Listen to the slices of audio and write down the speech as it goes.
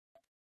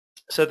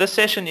So this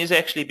session is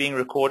actually being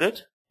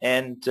recorded,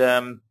 and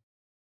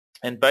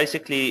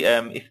basically,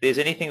 if there's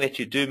anything that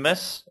you do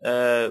miss,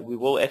 we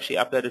will actually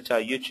upload it to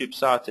our YouTube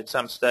site at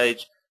some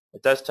stage.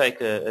 It does take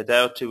a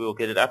day or two. We'll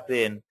get it up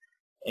there,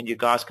 and you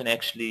guys can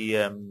actually,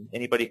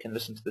 anybody can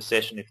listen to the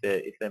session if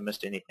they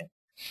missed anything.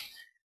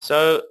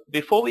 So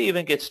before we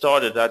even get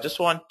started, I just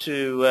want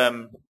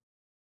to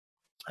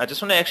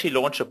actually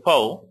launch a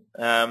poll,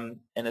 and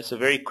it's a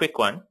very quick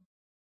one.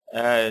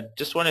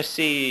 Just want to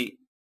see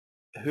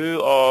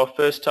who are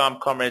first-time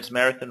Comrades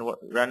marathon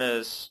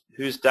runners,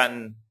 who's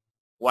done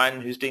one,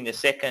 who's doing the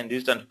second,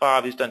 who's done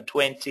 5, who's done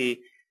 20.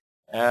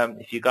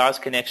 If you guys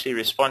can actually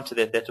respond to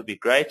that, that would be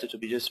great. It will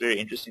be just very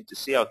interesting to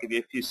see. I'll give you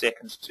a few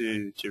seconds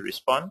to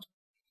respond.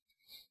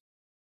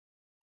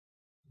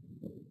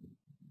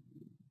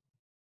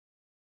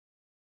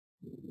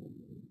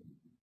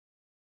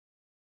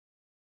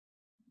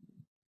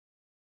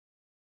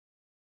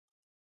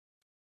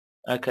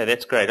 Okay,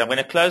 that's great. I'm going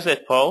to close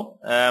that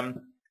poll.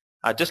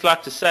 I'd just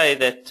like to say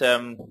that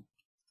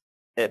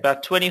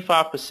about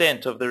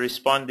 25% of the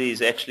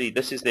respondees actually,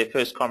 this is their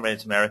first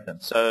Comrades marathon.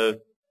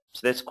 So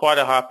that's quite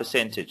a high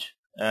percentage,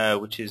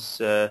 which is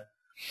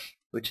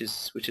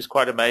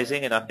quite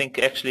amazing. And I think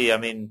actually, I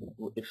mean,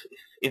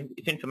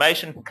 if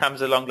information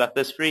comes along like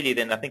this freely,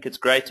 then I think it's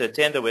great to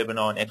attend a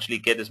webinar and actually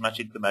get as much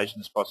information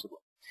as possible.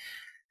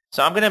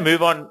 So I'm going to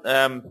move on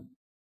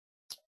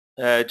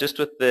just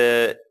with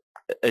the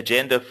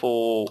agenda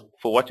for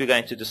what we're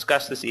going to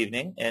discuss this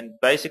evening. And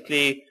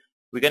basically,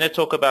 we're going to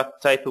talk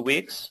about taper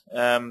weeks.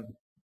 And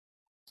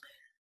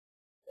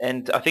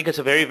I think it's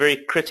a very, very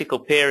critical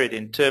period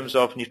in terms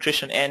of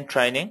nutrition and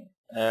training.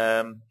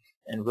 And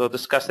we'll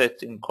discuss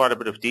that in quite a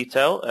bit of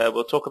detail.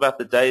 We'll talk about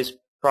the days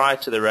prior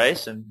to the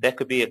race, and that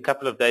could be a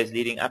couple of days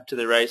leading up to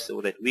the race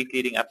or that week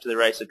leading up to the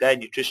race. Again,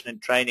 nutrition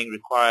and training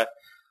require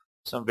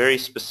some very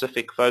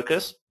specific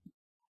focus.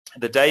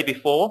 The day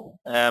before,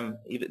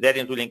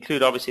 that will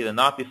include obviously the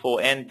night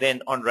before, and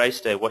then on race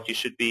day, what you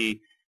should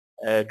be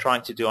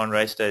trying to do on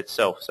race day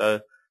itself. So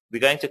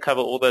we're going to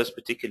cover all those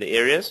particular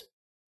areas.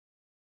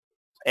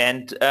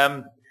 And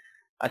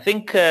I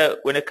think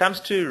when it comes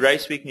to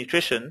race week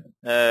nutrition,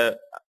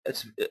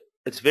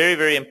 it's very,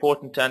 very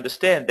important to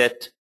understand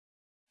that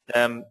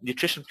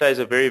nutrition plays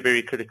a very,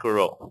 very critical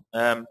role.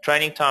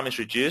 Training time is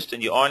reduced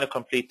and you are on a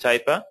complete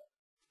taper.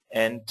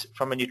 And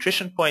from a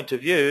nutrition point of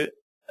view,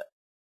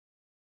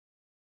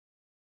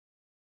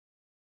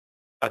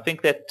 I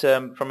think that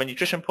from a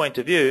nutrition point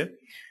of view,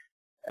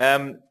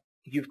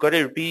 you've got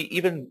to be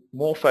even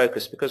more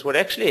focused, because what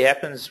actually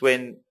happens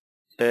when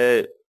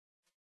you're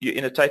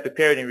in a taper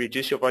period and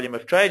reduce your volume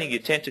of training, you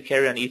tend to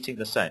carry on eating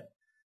the same.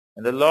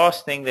 And the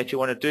last thing that you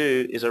want to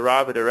do is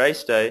arrive at a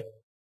race day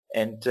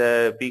and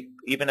be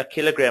even a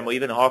kilogram or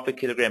even half a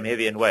kilogram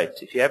heavy in weight.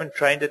 If you haven't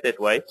trained at that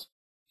weight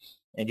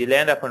and you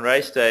land up on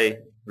race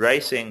day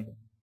racing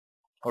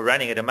or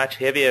running at a much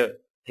heavier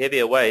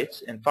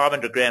weight, and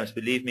 500 grams,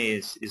 believe me,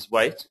 is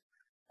weight,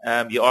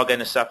 you are going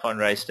to suffer on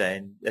race day,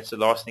 and that's the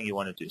last thing you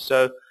want to do.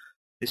 So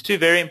there's two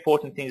very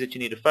important things that you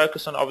need to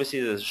focus on. Obviously,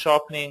 there's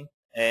sharpening,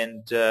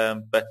 and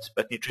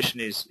but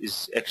nutrition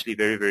is actually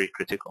very, very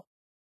critical.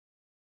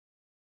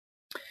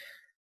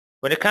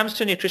 When it comes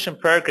to a nutrition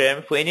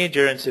program for any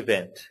endurance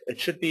event, it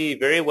should be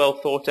very well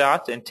thought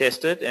out and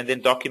tested and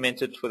then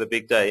documented for the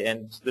big day.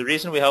 And the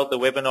reason we held the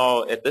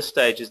webinar at this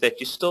stage is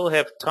that you still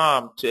have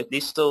time to at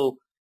least still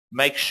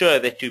make sure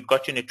that you've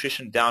got your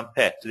nutrition down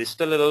packed. There's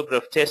still a little bit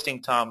of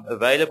testing time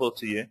available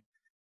to you,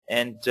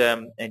 and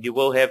you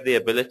will have the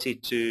ability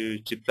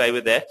to play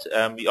with that.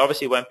 You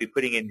obviously won't be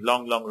putting in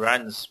long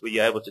runs where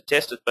you're able to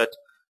test it, but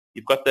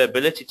you've got the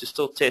ability to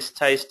still test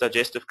taste,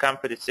 digestive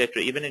comfort,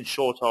 etc., even in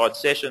short, hard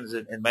sessions,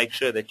 and make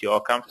sure that you are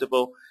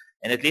comfortable,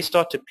 and at least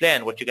start to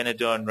plan what you're going to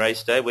do on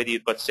race day, whether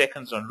you've got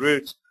seconds en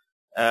route,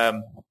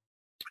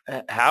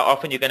 how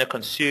often you're going to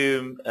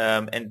consume,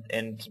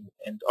 and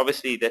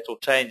obviously that will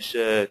change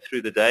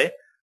through the day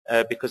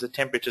because the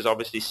temperatures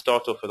obviously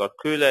start off a lot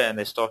cooler and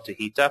they start to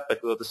heat up, but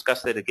we'll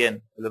discuss that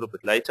again a little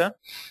bit later.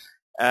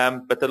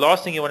 But the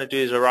last thing you want to do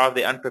is arrive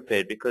there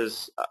unprepared,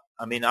 because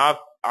I mean, I've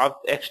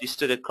actually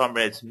stood at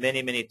Comrades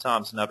many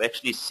times, and I've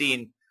actually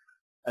seen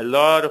a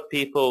lot of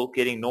people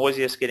getting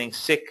nauseous, getting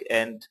sick,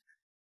 and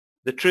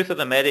the truth of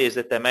the matter is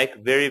that they make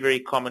very, very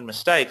common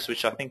mistakes,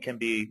 which I think can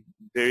be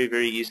very,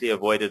 very easily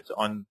avoided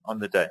on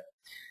the day.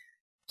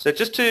 So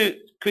just to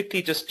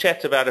quickly just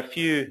chat about a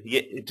few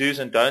do's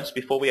and don'ts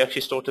before we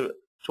actually start to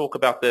talk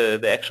about the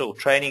actual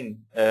training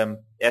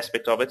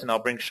aspect of it, and I'll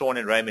bring Shaun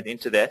and Raymond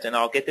into that, and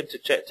I'll get them to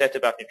chat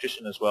about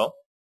nutrition as well,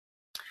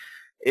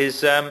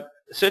 is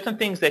certain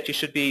things that you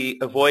should be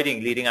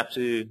avoiding leading up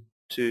to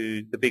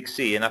the big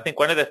C. And I think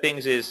one of the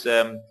things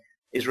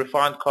is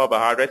refined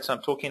carbohydrates.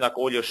 I'm talking like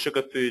all your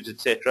sugar foods,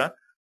 etc.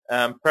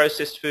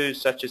 Processed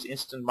foods such as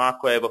instant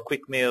microwave or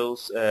quick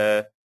meals,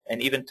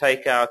 and even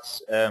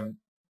takeouts,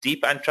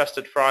 deep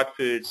untrusted fried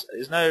foods.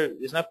 There's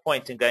no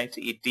point in going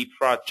to eat deep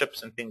fried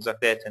chips and things like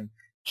that, and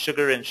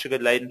sugar and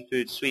sugar-laden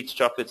foods, sweets,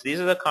 chocolates. These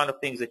are the kind of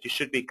things that you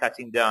should be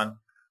cutting down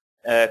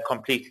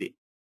completely.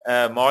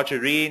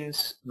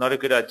 Margarines, not a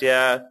good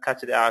idea.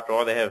 Cut it out.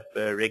 Rather have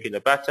regular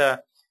butter.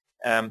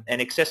 And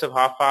excessive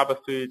high fiber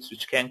foods,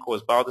 which can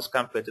cause bowel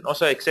discomfort, and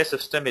also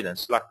excessive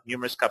stimulants like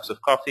numerous cups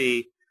of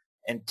coffee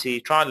and tea.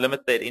 Try and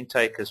limit that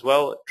intake as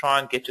well. Try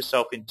and get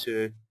yourself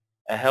into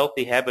a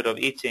healthy habit of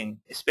eating,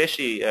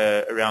 especially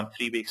around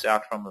 3 weeks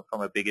out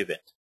from a big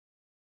event.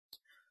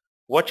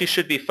 What you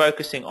should be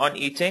focusing on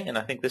eating, and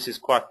I think this is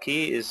quite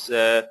key, is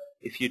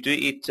if you do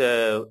eat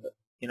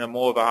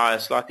more of a higher,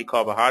 slightly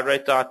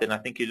carbohydrate diet, then I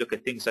think you look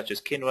at things such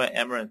as quinoa,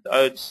 amaranth,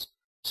 oats,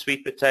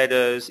 sweet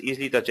potatoes,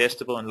 easily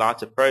digestible and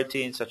lighter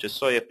proteins such as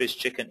soya, fish,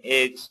 chicken,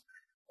 eggs.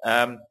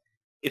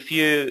 If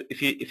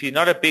you're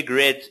not a big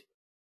red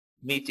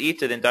meat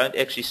eater, then don't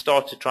actually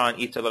start to try and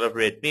eat a lot of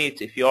red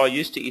meat. If you are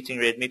used to eating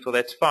red meat, well,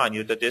 that's fine.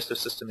 Your digestive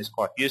system is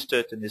quite used to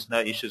it, and there's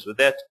no issues with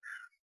that.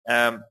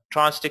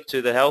 Try and stick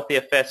to the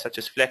healthier fats such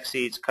as flax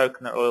seeds,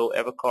 coconut oil,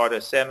 avocado,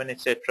 salmon,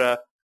 etc.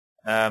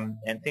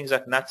 And things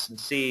like nuts and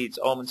seeds,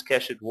 almonds,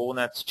 cashew,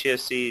 walnuts, chia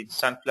seeds,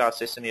 sunflower,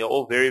 sesame are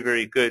all very,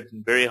 very good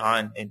and very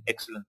high in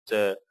excellent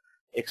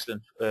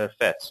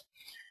fats.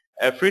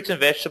 Fruits and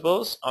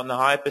vegetables on the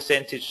higher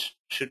percentage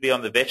should be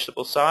on the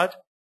vegetable side.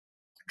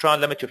 Try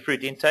and limit your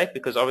fruit intake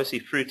because obviously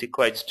fruit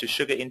equates to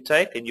sugar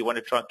intake and you want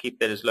to try and keep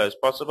that as low as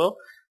possible.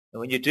 And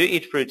when you do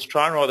eat fruits,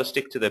 try and rather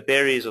stick to the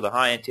berries or the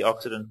high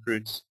antioxidant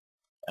fruits.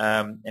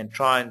 And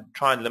try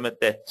and limit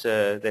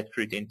that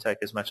fruit intake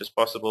as much as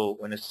possible.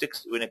 When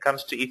it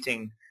comes to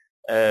eating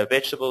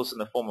vegetables in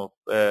the form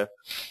of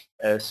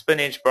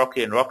spinach,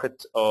 broccoli, and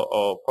rocket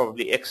are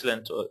probably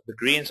excellent. The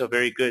greens are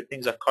very good.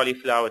 Things like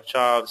cauliflower,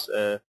 chives,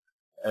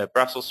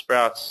 Brussels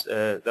sprouts,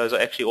 those are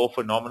actually all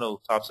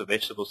phenomenal types of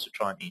vegetables to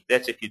try and eat.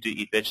 That's if you do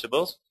eat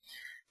vegetables.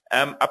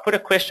 I put a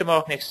question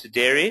mark next to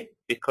dairy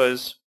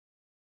because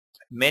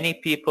many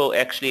people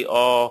actually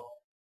are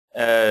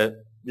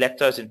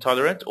lactose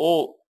intolerant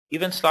or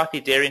even slightly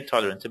dairy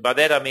intolerant. And by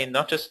that I mean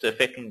not just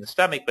affecting the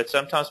stomach, but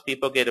sometimes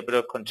people get a bit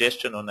of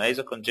congestion or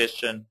nasal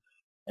congestion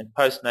and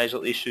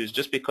post-nasal issues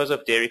just because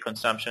of dairy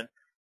consumption,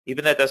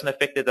 even though it doesn't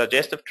affect the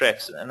digestive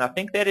tracts. And I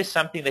think that is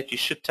something that you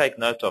should take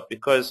note of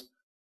because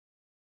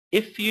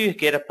if you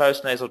get a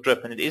post-nasal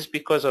drip and it is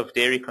because of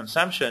dairy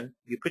consumption,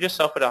 you put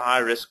yourself at a high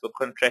risk of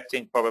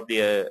contracting probably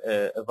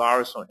a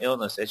virus or an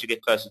illness as you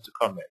get closer to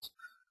Comrades.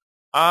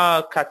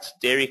 I cut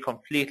dairy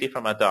completely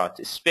from my diet,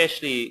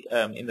 especially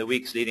in the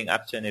weeks leading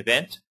up to an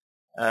event.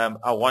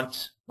 I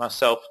want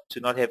myself to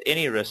not have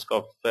any risk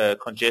of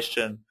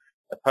congestion,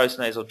 a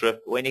post-nasal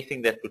drip, or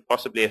anything that would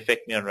possibly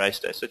affect me on race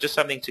day. So just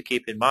something to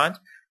keep in mind.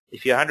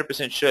 If you're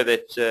 100% sure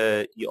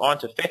that you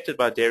aren't affected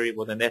by dairy,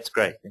 well, then that's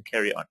great. Then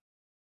carry on.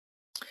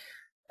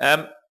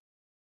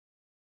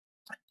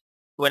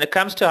 When it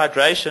comes to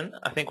hydration,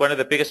 I think one of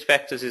the biggest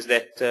factors is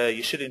that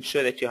you should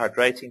ensure that you're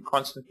hydrating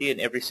constantly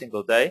and every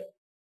single day.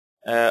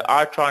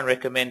 I try and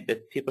recommend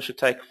that people should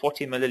take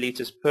 40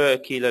 milliliters per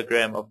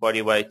kilogram of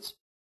body weight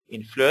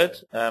in fluid,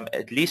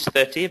 at least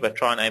 30, but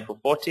try and aim for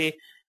 40.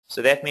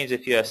 So that means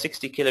if you're a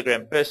 60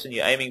 kilogram person,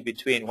 you're aiming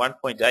between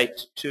 1.8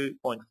 to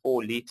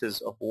 2.4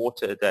 liters of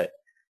water a day.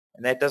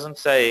 And that doesn't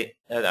say,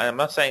 I'm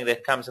not saying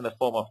that comes in the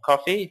form of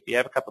coffee. If you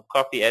have a cup of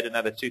coffee, add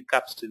another 2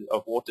 cups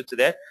of water to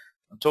that.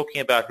 I'm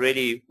talking about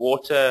really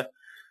water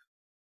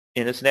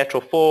in its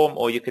natural form,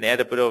 or you can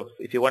add a bit of,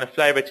 if you want to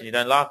flavor it and you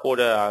don't like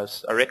water,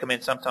 I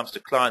recommend sometimes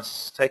to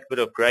clients take a bit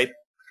of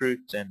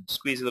grapefruit and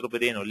squeeze a little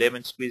bit in, or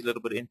lemon, squeeze a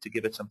little bit in to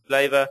give it some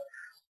flavor.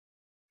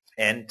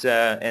 And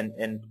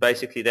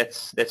basically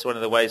that's one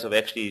of the ways of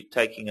actually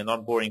taking a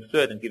non-boring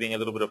fluid and giving a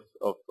little bit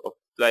of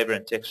flavor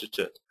and texture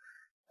to it.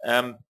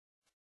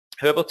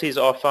 Herbal teas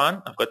are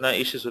fine. I've got no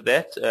issues with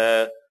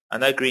that. I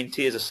know green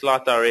tea is a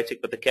slight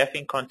diuretic, but the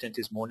caffeine content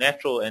is more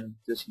natural, and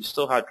you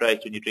still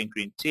hydrate when you drink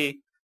green tea.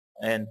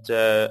 And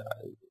the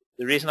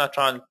reason I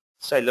try and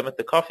say limit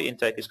the coffee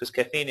intake is because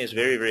caffeine is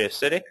very, very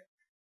acidic.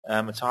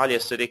 It's highly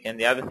acidic, and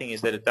the other thing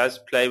is that it does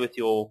play with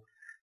your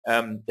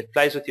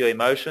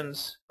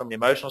emotions from the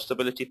emotional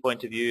stability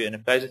point of view, and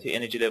it plays with your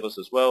energy levels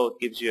as well. It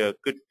gives you a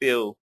good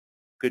feel,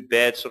 good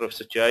bad sort of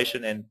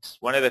situation, and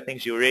one of the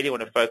things you really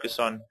want to focus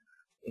on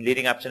in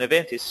leading up to an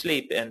event is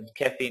sleep, and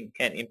caffeine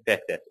can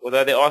impact that.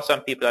 Although there are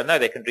some people I know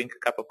they can drink a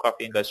cup of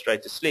coffee and go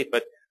straight to sleep,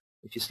 but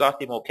if you're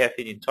slightly more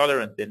caffeine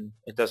intolerant, then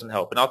it doesn't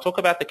help. And I'll talk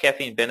about the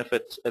caffeine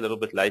benefits a little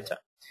bit later.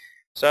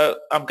 So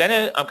I'm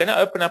gonna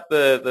open up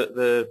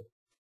the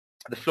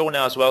floor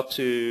now as well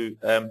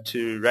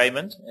to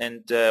Raymond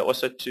and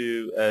also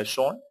to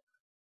Shaun.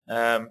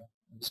 I'm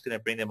just going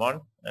to bring them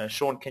on.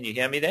 Shaun, can you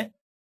hear me there?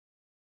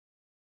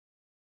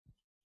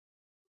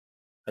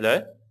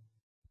 Hello?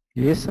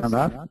 Yes, I'm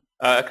on.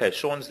 Okay,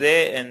 Shaun's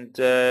there, and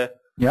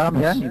yeah, I'm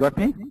here. You got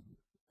me?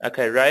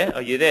 Okay, Ray,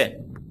 are you there?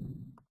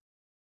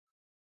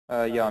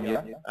 Yeah, I'm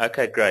here.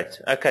 Okay,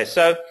 great. Okay,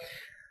 so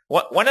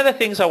one of the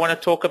things I want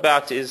to talk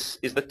about is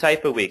the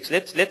taper weeks.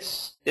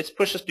 Let's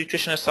push this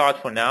nutrition aside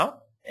for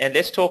now, and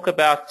let's talk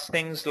about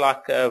things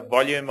like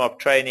volume of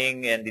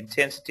training and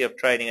intensity of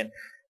training. And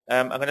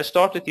I'm going to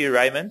start with you,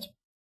 Raymond.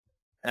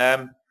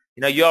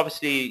 you know,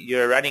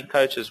 you're a running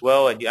coach as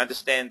well, and you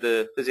understand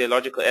the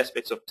physiological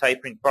aspects of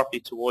tapering properly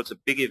towards a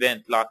big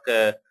event like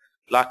the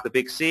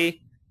Big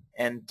C.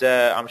 And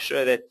I'm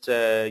sure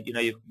that you know,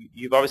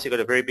 you've obviously got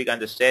a very big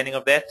understanding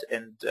of that.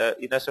 And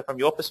you know, so from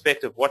your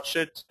perspective, what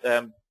should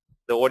the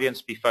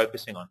audience be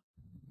focusing on?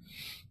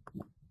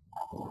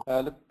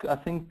 Look, I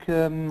think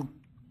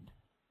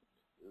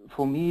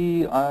for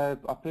me, I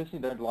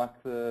personally don't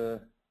like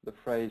the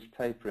phrase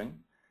tapering.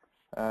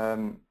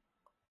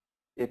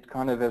 It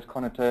kind of has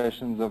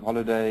connotations of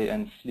holiday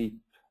and sleep,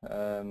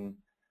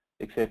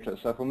 etc.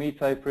 So for me,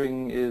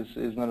 tapering is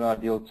not an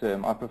ideal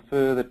term. I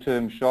prefer the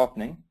term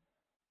sharpening.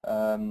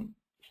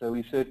 So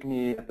we're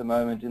certainly at the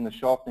moment in the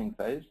sharpening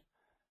phase.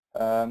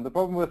 The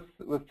problem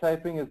with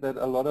tapering is that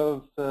a lot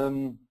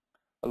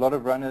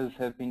of runners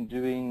have been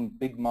doing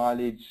big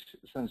mileage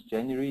since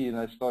January. You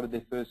know, started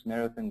their first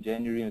marathon in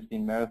January, and it's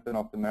been marathon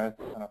after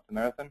marathon after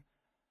marathon.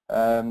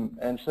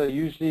 And so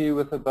usually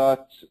with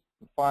about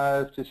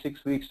 5 to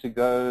 6 weeks to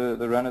go,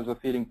 the runners are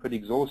feeling pretty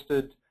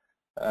exhausted.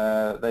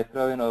 They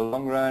throw in a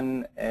long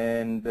run,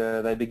 and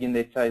they begin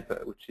their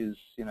taper, which is,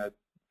 you know,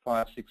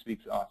 5 to 6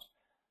 weeks out,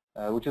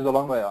 which is a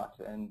long way out.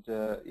 And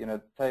you know,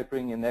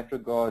 tapering in that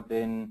regard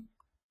then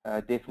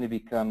definitely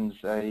becomes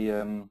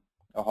a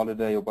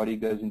holiday. Your body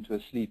goes into a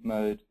sleep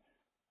mode,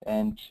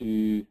 and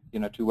to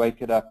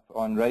wake it up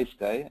on race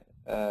day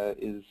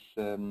is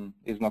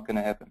not going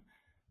to happen.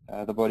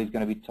 The body's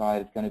going to be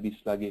tired. It's going to be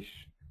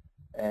sluggish,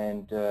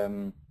 and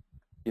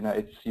you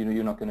know,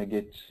 you're not going to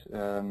get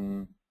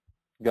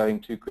going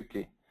too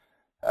quickly.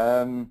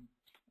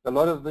 A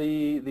lot of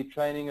the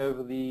training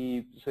over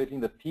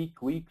certainly the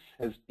peak weeks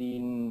has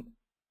been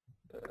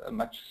a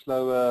much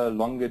slower,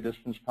 longer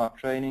distance type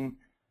training,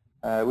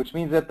 which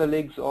means that the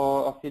legs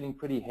are feeling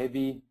pretty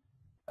heavy.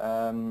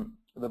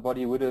 The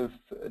body would have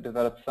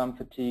developed some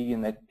fatigue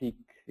in that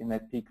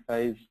peak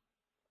phase.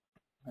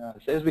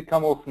 So as we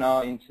come off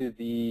now into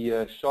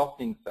the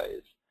sharpening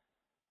phase,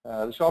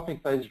 the sharpening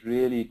phase is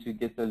really to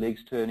get the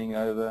legs turning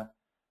over,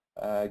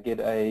 get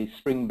a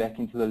spring back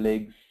into the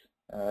legs.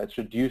 It's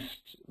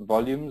reduced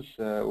volumes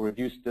or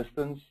reduced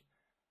distance.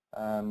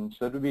 So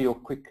it would be your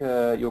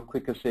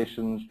quicker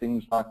sessions,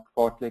 things like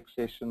fartlek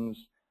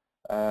sessions.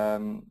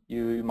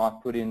 You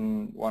might put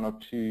in 1 or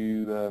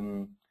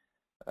 2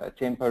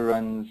 tempo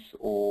runs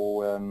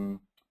or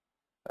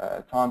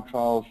time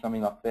trials,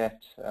 something like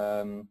that.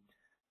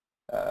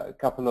 A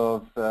couple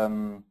of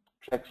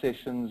track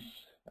sessions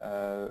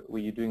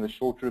where you're doing the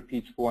shorter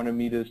repeats, 400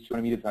 meters,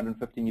 200 meters,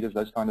 150 meters,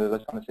 those kind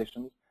of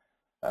sessions.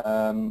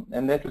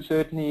 And that would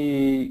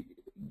certainly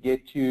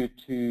get you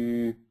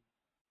to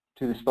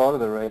the start of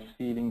the race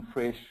feeling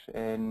fresh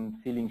and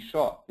feeling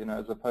sharp, you know,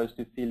 as opposed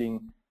to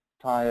feeling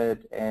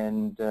tired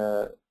and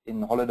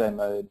in holiday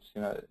mode,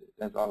 you know,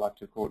 as I like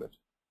to call it.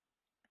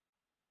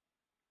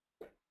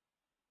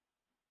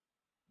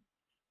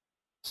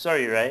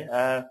 Sorry, Ray.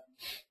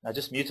 I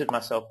just muted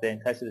myself there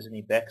in case there's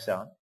any back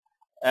sound.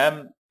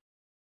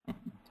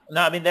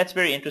 No, I mean, that's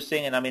very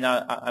interesting, and I mean,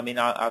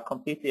 I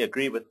completely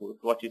agree with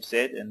what you've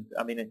said, and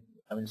I mean,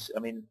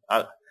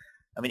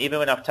 even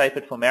when I've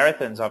tapered for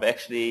marathons, I've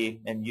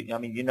actually, and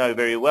you know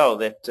very well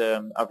that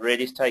I've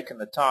really taken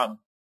the time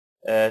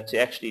to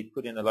actually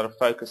put in a lot of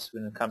focus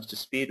when it comes to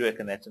speed work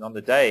and that. And on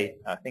the day,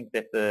 I think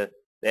that the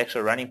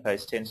actual running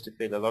pace tends to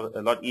feel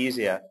a lot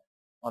easier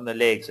on the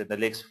legs, and the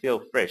legs feel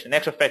fresh. In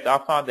actual fact, I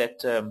found that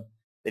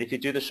that if you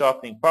do the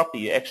sharpening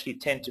properly, you actually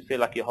tend to feel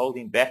like you're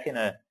holding back in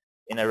a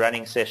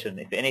running session,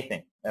 if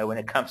anything, when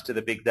it comes to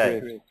the big day.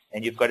 Right.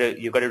 And you've got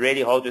to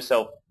really hold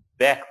yourself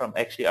back from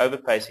actually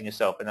overpacing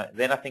yourself. And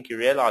then I think you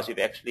realize you've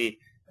actually,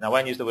 and I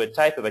won't use the word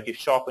taper, but you've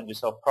sharpened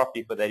yourself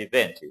properly for that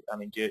event. I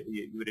mean,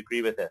 you would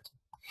agree with that?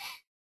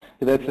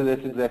 That's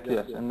exactly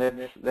it, and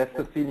that's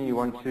the feeling you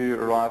want to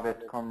arrive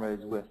at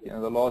Comrades with. You know,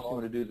 the last thing you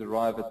want to do is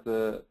arrive at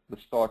the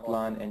start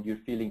line and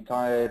you're feeling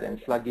tired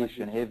and sluggish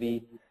and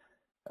heavy.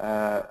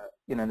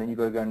 You know, and then you've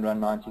got to go and run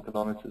 90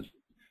 kilometers.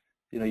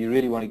 You know, you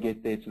really want to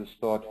get there to the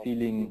start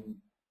feeling,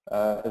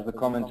 as the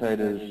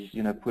commentators,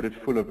 you know, put it,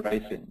 full of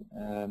racing.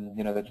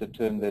 You know, that's a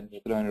term that's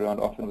thrown around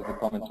often with the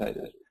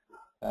commentators.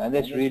 And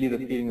that's really the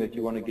feeling that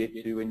you want to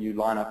get to when you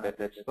line up at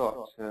that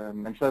start.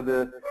 And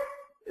so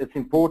it's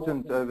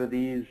important over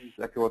these,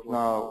 like what's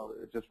now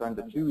just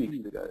under 2 weeks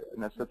to go.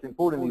 And so it's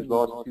important these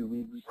last 2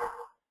 weeks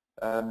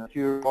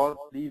to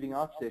leaving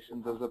out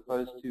sessions as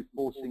opposed to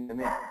forcing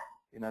them in.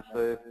 You know, so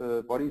if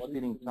the body's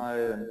feeling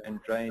tired and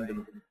drained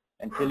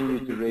and telling you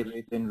to rest,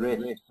 then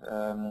rest.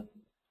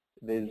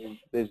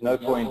 There's no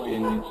point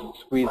in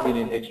squeezing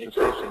in extra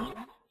sessions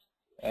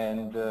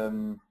and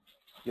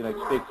you know,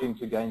 expecting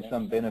to gain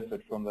some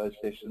benefit from those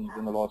sessions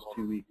in the last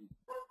 2 weeks.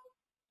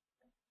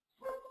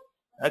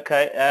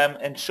 Okay,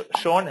 and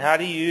Shaun, how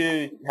do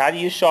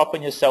you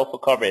sharpen yourself for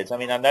Comrades? I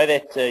mean, I know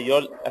that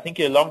I think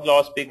your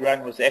last big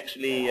run was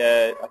actually,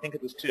 I think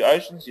it was 2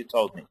 Oceans, you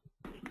told me.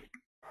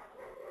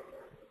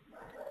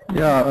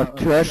 Yeah,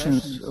 2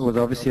 Oceans was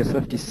obviously a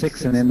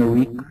 56, and then the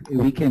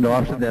weekend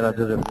after that I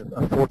did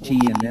a 40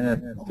 and then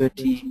a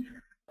 30,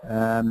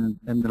 and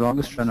the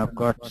longest run I've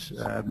got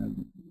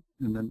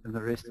and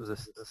the rest of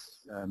this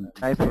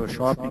taper or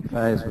sharpening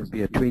phase would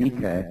be a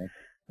 20K.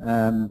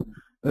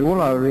 But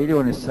all I really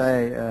want to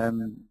say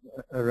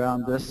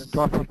around this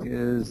topic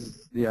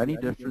is the only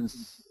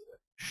difference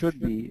should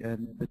be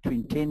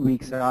between 10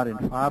 weeks out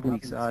and 5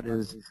 weeks out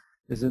is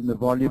in the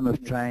volume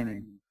of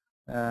training.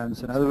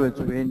 So in other words,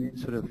 when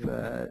sort of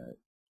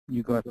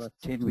you got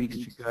 10 weeks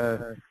to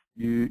go,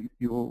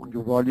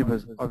 your volume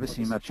is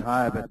obviously much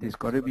higher, but there's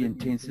got to be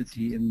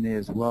intensity in there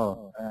as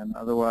well.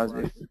 Otherwise,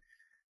 if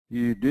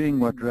you're doing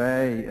what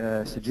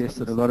Ray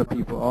suggested a lot of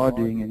people are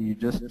doing, and you're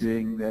just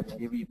doing that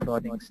heavy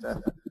plodding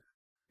stuff,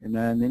 and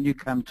then you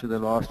come to the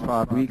last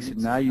 5 weeks,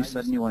 and now you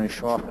suddenly want to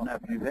sharpen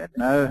up. You've had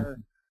no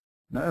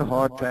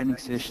hard training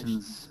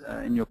sessions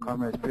in your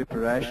Comrades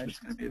preparation. It's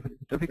going to be a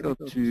bit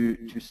difficult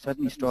to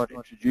suddenly start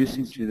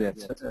introducing to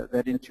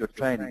that into your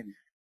training.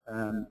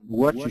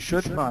 What you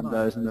should find,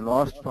 though, is in the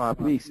last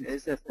 5 weeks,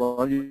 as that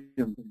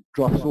volume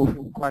drops off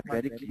quite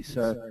radically.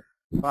 So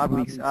 5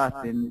 weeks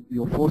out, then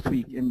your 4th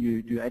week in,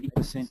 you do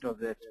 80% of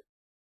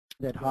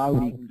that high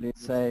week.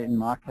 Let's say in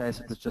my case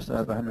it was just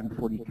over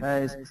 140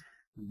 Ks.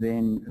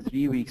 Then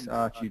 3 weeks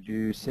out you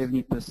do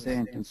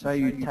 70%, and so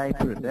you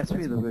taper it. That's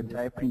where the word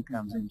tapering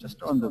comes in,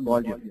 just on the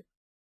volume.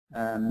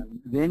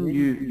 Then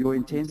your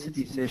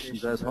intensity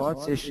sessions, those hard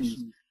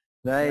sessions,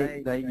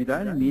 you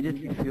don't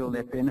immediately feel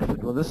that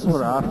benefit. Well, this is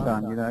what I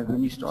found.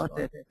 When you start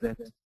that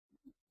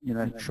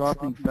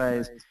sharpening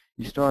phase,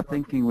 you start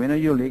thinking, when are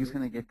your legs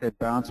going to get that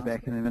bounce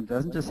back? And it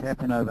doesn't just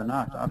happen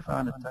overnight. I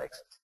found it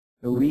takes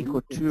a week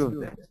or 2 of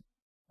that.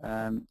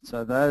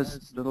 So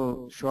those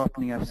little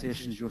sharpening up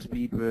sessions, your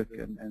speed work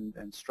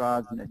and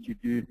strides that you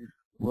do,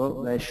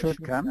 well, they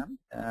should come,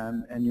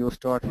 and you'll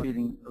start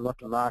feeling a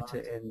lot lighter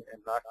and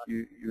like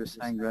you were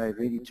saying, Ray,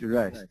 ready to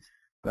race.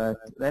 But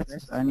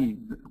that's only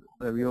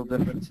the real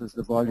difference is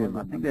the volume.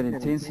 I think that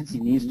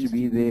intensity needs to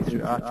be there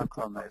throughout your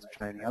Comrades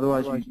training.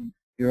 Otherwise,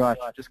 you're right,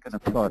 you're just going to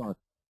plod.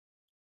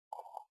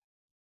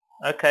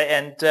 Okay,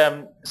 and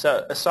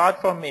so aside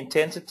from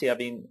intensity, I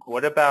mean,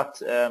 what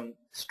about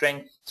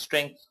strength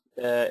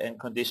and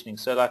conditioning?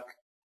 So like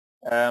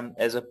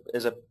as a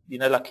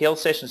like hill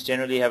sessions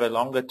generally have a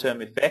longer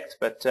term effect,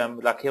 but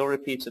like hill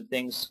repeats and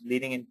things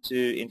leading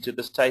into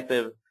this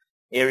taper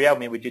area, I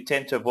mean, would you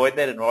tend to avoid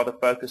that and rather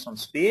focus on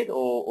speed,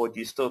 or do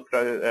you still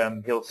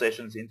throw hill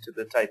sessions into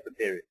the taper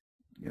period?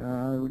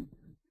 You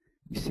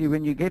see,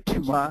 when you get to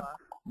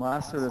my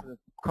sort of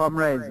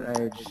Comrades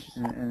age,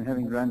 and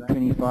having run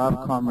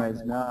 25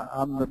 Comrades now,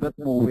 I'm a bit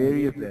more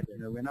wary of that.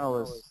 When I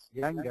was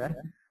younger,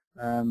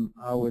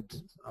 I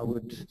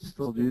would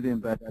still do them,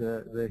 but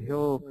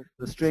the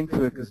strength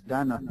work is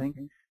done. I think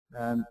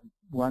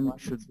one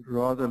should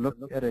rather look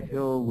at a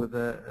hill with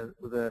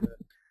a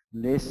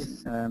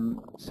less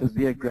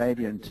severe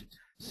gradient,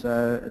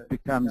 so it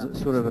becomes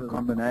sort of a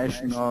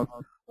combination of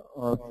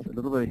a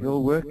little bit of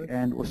hill work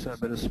and also a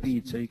bit of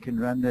speed, so you can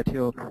run that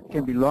hill. It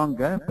can be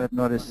longer but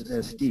not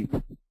as steep,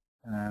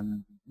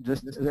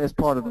 just as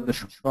part of the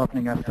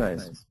sharpening up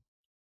phase.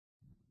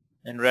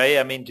 And Ray,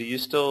 I mean, do you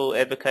still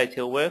advocate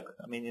hill work,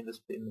 I mean, in this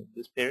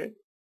period?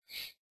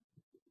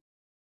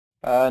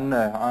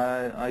 No,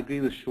 I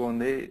agree with Shaun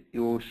there.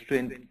 Your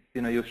strength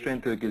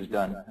work is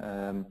done.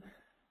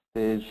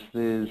 I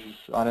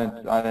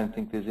don't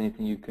think there's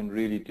anything you can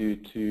really do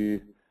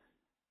to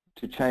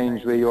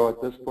change where you are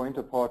at this point,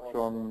 apart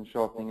from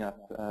sharpening up.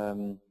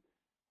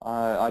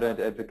 I don't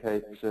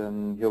advocate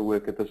hill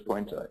work at this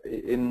point.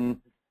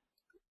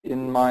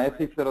 In my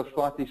athletes that are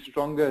slightly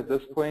stronger at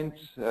this point,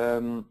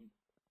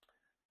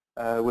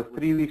 with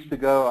 3 weeks to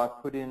go, I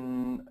put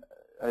in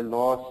a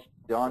last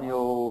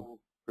downhill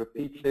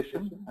repeat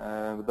session.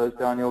 Those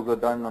downhills are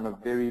done on a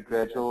very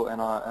gradual,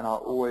 and I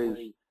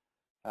always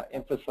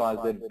emphasize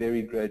that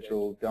very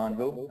gradual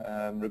downhill,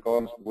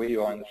 regardless of where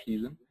you are in the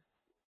season.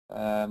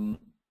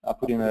 I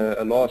put in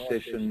a last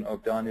session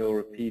of downhill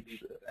repeats,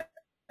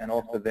 and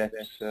after that,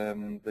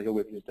 the hill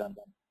work is done.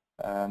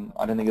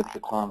 I don't think it's the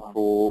time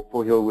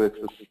for hill work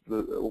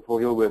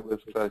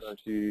this close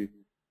to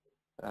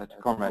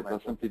Comrades. I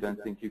simply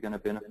don't think you're going to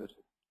benefit.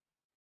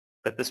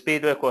 But the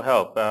speed work will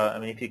help. I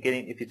mean, if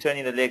you're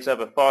turning the legs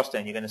over faster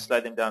and you're going to slow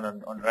them down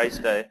on race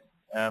day,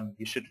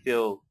 you should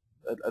feel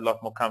a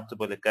lot more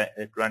comfortable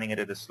at running it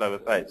at a slower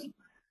pace.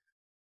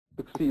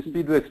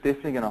 Speed work's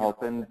definitely going to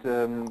help, and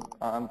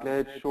I'm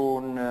glad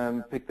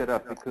Shaun picked that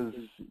up, because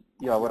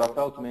what I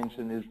failed to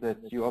mention is that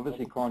you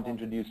obviously can't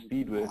introduce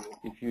speed work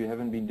if you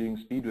haven't been doing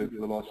speed work for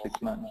the last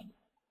 6 months.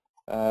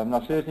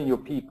 Now certainly your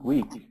peak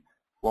week,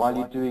 while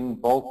you're doing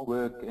bulk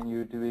work and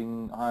you're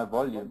doing higher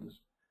volumes,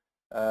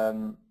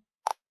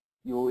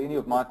 any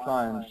of my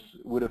clients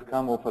would have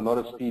come off a lot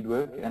of speed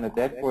work, and at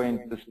that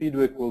point the speed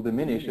work will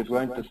diminish, it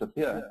won't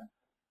disappear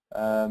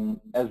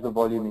as the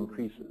volume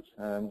increases,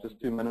 just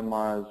to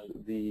minimize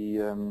the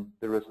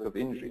risk of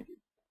injury.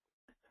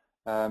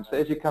 So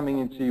as you're coming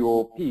into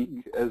your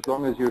peak, as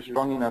long as you're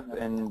strong enough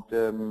and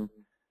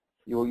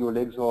your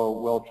legs are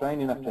well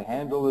trained enough to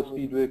handle the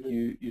speed work,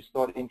 you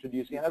start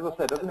introducing. And as I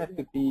said, it doesn't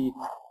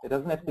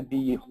have to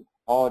be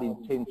hard,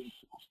 intense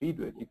speed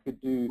work. You could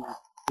do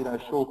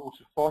short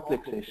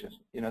fartlek session,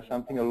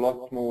 something a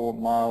lot more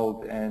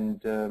mild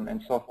and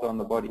softer on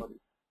the body.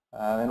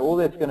 And all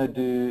that's going to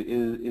do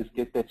is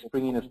get that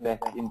springiness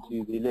back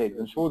into the legs.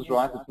 And Shaun's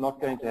right, it's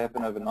not going to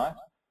happen overnight.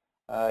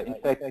 In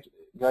fact,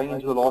 going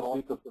into the last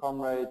week of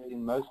Comrades,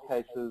 in most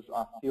cases,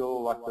 I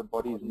feel like the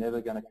body is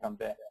never going to come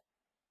back.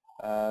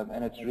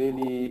 And it's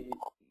really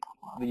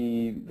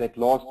that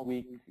last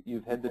week.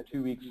 You've had the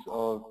 2 weeks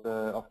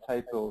of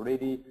taper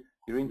already.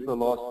 You're into the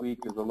last week.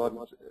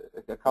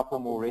 There's a couple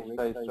more rest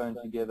days thrown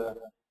together,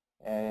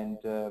 and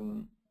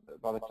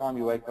by the time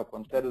you wake up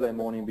on Saturday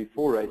morning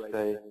before race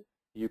day,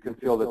 you can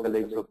feel that the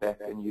legs are back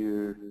and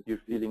you're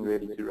feeling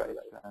ready to race.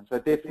 So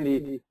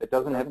definitely, it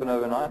doesn't happen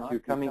overnight.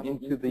 You're coming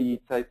into the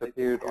taper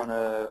period on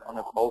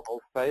a bulk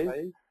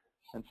phase,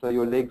 and so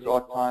your legs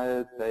are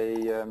tired.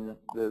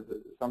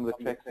 Some of the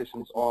track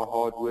sessions are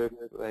hard work.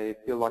 They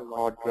feel like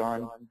hard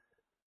grind,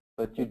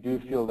 but you do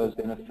feel those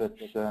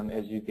benefits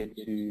as you get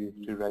to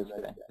race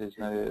day. There's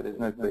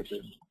no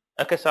question.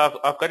 Okay, so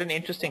I've got an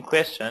interesting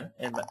question,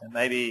 and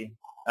maybe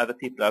other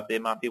people out there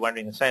might be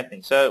wondering the same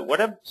thing. So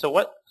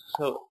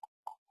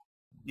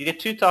you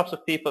get two types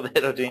of people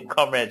that are doing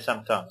Comrades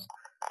sometimes.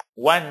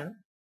 One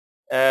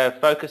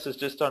focuses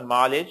just on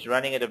mileage,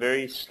 running at a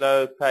very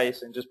slow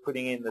pace and just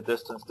putting in the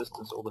distance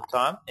all the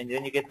time. And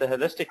then you get the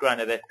holistic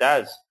runner that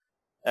does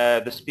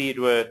the speed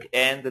work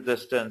and the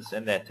distance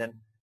and that. And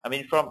I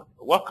mean, from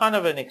what kind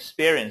of an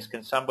experience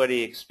can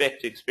somebody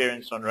expect to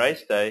experience on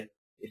race day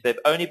if they've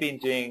only been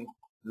doing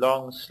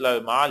long,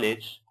 slow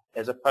mileage,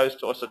 as opposed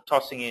to also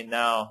tossing in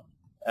now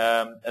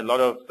a lot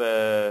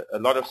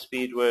of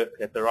speed work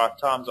at the right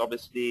times,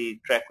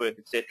 obviously track work,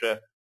 etc.,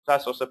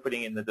 plus also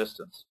putting in the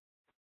distance?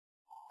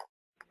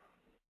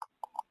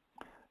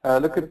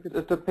 Look,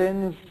 it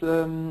depends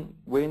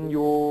when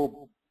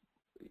your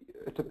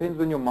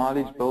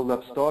mileage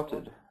build-up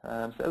started.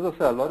 So as I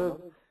say, a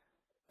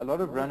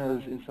lot of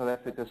runners in South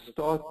Africa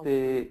start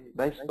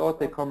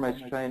their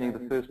Comrades training the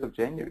 1st of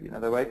January.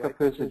 They wake up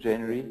 1st of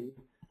January,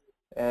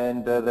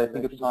 and they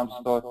think it's time to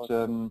start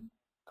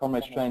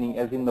Comrades training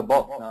as in the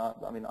bulk. Now,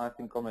 I mean, I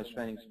think Comrades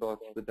training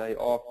starts the day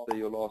after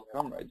your last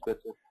Comrades,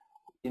 but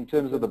in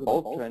terms of the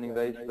bulk training,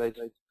 they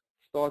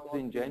start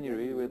in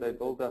January, where they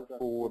build up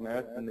for a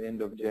marathon the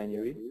end of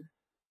January,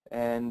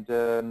 and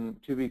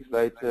 2 weeks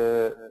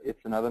later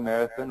it's another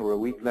marathon, or a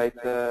week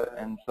later,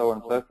 and so on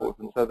and so forth.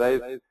 And so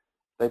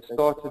they've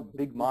started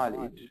big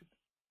mileage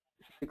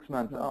 6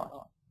 months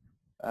out.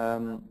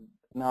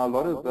 Now, a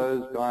lot of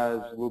those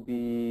guys will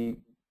be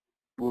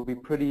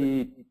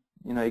pretty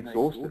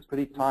exhausted,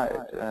 pretty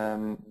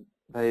tired.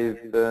 They've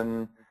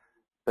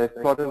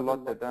plodded a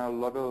lot. They've done a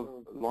lot of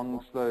long,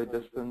 slow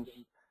distance.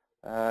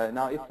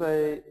 Now, if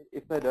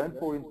they don't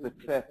fall into the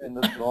trap in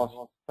this last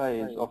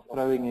phase of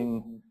throwing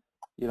in,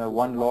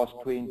 one last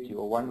 20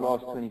 or one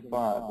last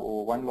 25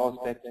 or one last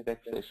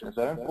back-to-back session, if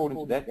they don't fall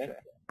into that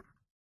trap,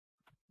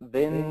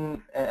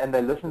 then and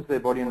they listen to their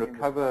body and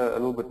recover a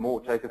little bit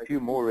more, take a few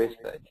more rest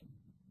days,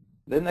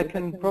 then they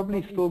can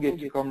probably still get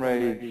to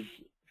Comrades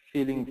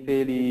feeling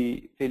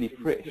fairly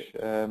fresh.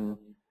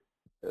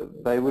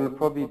 They will have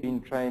probably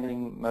been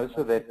training most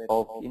of that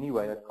bulk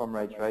anyway at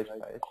Comrades race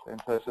pace,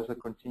 and so it's just a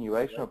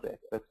continuation of that.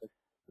 But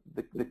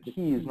the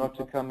key is not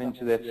to come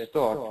into that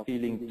start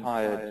feeling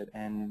tired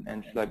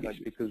and sluggish,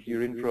 because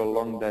you're in for a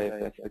long day if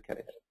that's the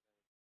case.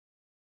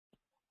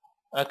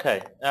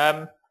 Okay.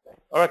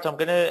 All right,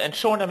 and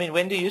Shaun, I mean,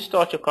 when do you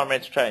start your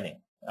Comrades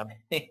training? I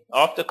mean,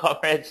 after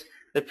Comrades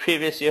the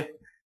previous year,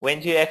 when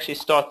do you actually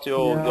start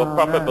your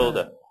proper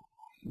build-up?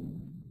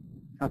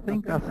 I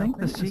think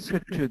the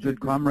secret to good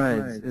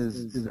Comrades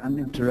is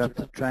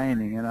uninterrupted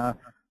training, and I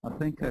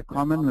think a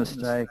common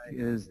mistake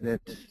is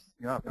that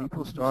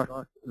people start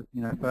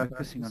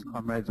focusing on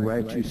Comrades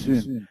way too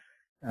soon.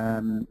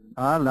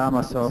 I allow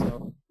myself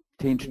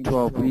 10 to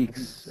 12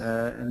 weeks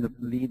in the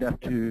lead up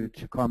to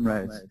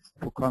Comrades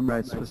for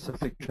Comrades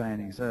specific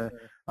training. So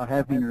I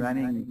have been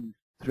running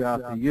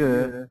throughout the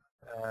year.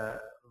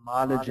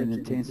 Mileage and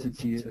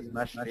intensity is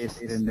much less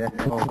than that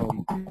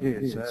 12-week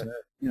period. So,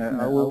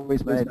 I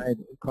always made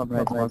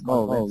Comrades my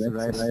goal. That's the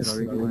race that I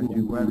really want to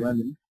do well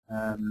in.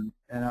 And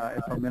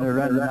if I'm going to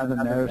run another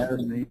marathon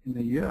in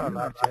the year, I'd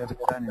like to have it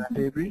done in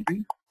February.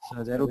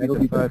 So that'll be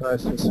the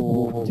focus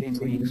for 10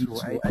 weeks or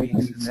 8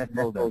 weeks in that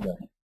build-up.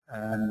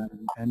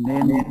 And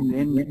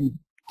then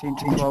 10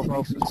 to 12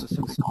 weeks of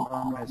specific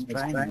Comrades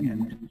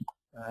training.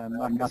 And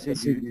like I said,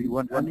 you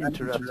want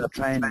uninterrupted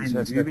training. So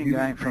if you've been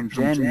going from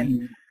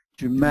January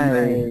to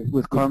May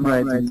with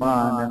Comrades in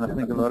mind, and I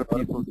think a lot of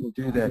people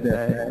do that,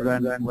 they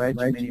run way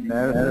too many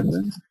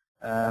marathons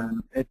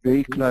at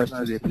very close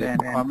to their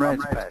planned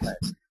Comrades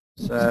pace.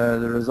 So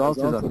the result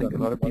is, I think a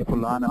lot of people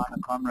line up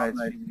in Comrades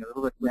feeling a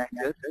little bit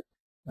knackered,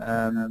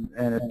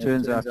 and it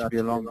turns out to be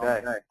a long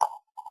day.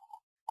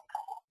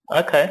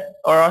 Okay,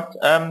 all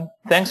right.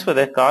 Thanks for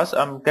that, guys.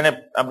 I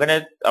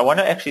want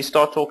to actually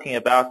start talking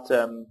about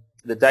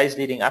the days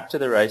leading up to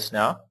the race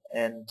now,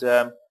 and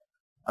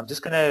I'm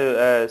just going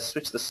to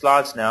switch the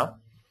slides now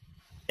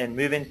and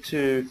move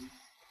into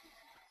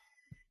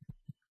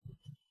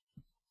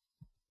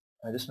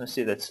I just want to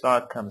see that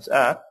slide comes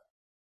up.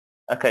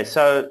 Okay,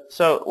 so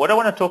what I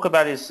want to talk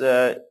about is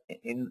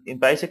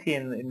basically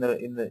in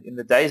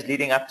the days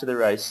leading up to the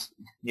race,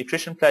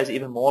 nutrition plays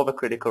even more of a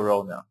critical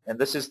role now, and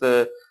this is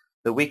the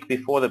week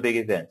before the big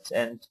event.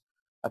 And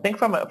I think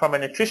from a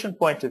nutrition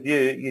point of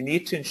view, you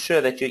need to ensure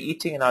that you're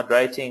eating and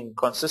hydrating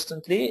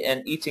consistently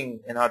and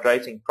eating and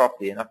hydrating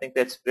properly, and I think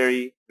that's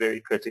very,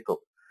 very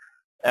critical.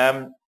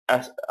 I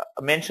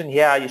mentioned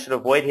here you should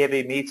avoid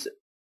heavy meats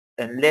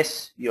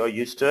unless you're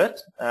used to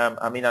it.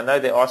 I mean, I know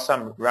there are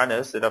some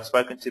runners that I've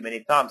spoken to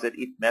many times that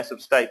eat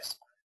massive steaks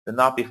the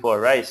night before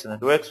a race, and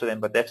it works for them,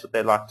 but that's what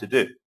they like to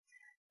do.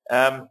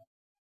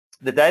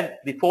 The day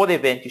before the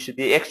event, you should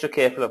be extra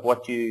careful of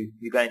what you're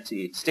going to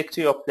eat. Stick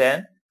to your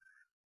plan,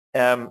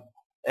 and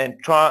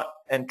try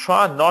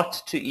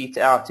not to eat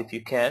out if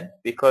you can,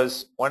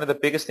 because one of the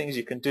biggest things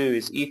you can do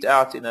is eat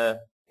out in a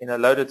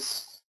loaded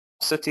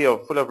city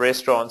or full of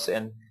restaurants,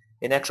 and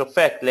in actual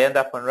fact land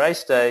up on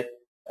race day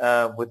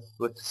with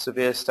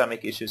severe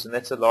stomach issues, and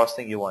that's the last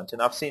thing you want.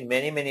 And I've seen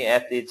many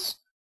athletes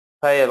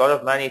pay a lot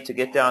of money to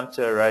get down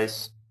to a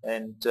race,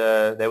 and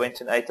they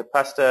went and ate a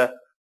pasta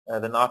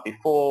the night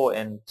before,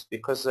 and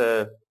because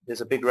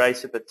there's a big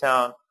race at the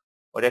town,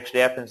 what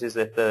actually happens is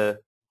that the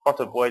pot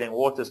of boiling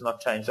water is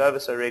not changed over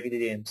so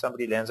regularly, and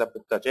somebody lands up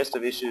with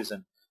digestive issues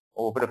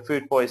or a bit of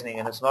food poisoning,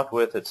 and it's not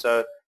worth it.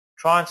 So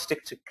try and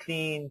stick to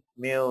clean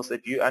meals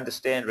that you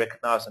understand,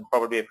 recognize, and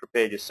probably have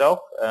prepared yourself.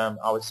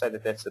 I would say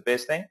that that's the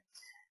best thing.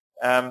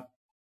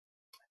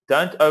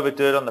 Don't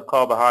overdo it on the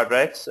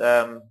carbohydrates.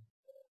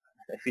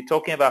 If you're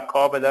talking about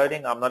carb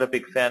loading, I'm not a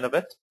big fan of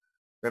it.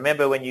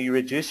 Remember, when you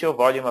reduce your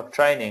volume of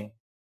training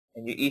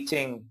and you're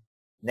eating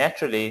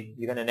naturally,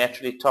 you're going to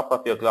naturally top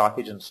up your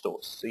glycogen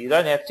stores. So you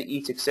don't have to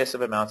eat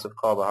excessive amounts of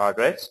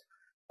carbohydrates.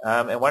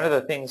 And one of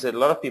the things that a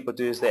lot of people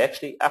do is they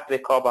actually up their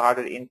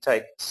carbohydrate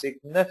intake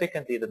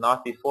significantly the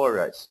night before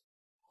a race.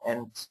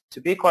 And to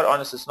be quite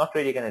honest, it's not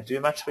really going to do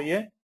much for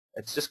you.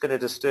 It's just going to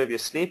disturb your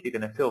sleep. You're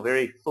going to feel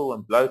very full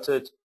and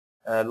bloated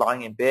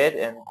lying in bed,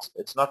 and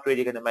it's not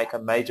really going to make a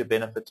major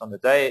benefit on the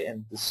day.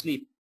 And the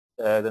sleep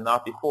the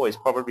night before is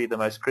probably the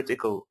most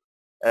critical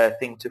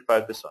thing to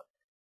focus on.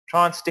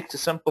 Try and stick to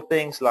simple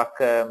things like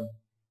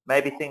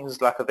maybe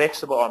things like a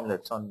vegetable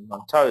omelette on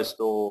toast,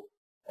 or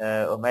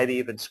maybe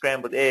even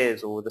scrambled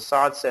eggs, or the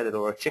side salad,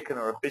 or a chicken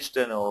or a fish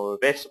dinner, or a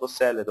vegetable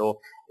salad, or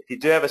if you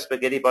do have a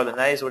spaghetti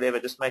bolognese or whatever,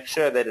 just make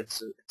sure that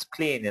it's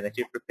clean and that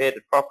you've prepared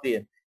it properly,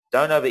 and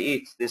don't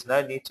overeat. There's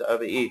no need to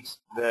overeat.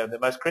 The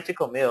most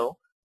critical meal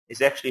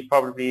is actually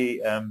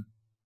probably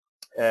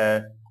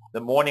the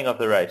morning of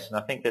the race, and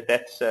I think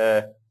that's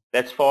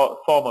far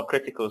more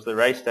critical as the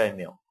race day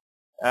meal.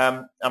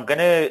 I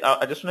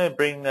just want to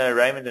bring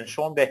Raymond and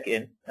Shaun back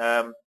in.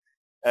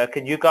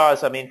 Can you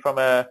guys, I mean, from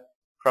an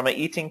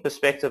eating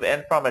perspective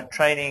and from a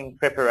training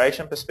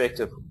preparation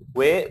perspective,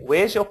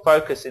 where's your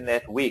focus in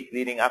that week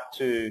leading up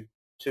to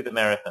the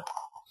marathon?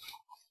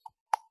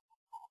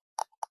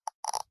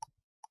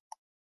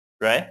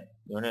 Ray,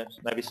 you want to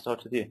maybe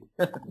start with you?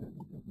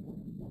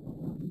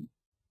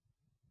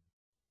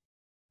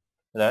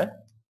 Hello?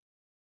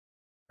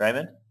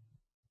 Raymond?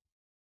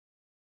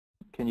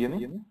 Can you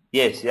hear me?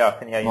 Yes, yeah, I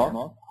can hear you.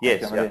 Mark?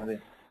 Yes, Okay, yeah.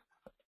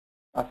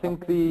 I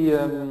think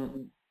the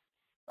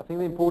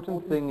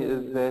important thing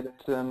is that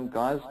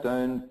guys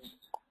don't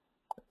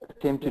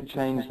attempt to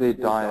change their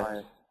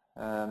diet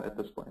at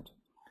this point.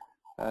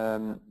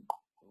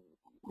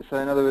 So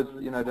in other words,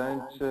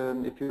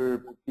 don't, if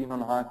you're being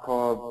on a high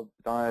carb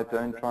diet,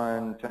 don't try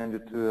and change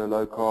it to a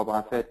low carb,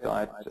 high fat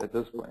diet at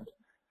this point.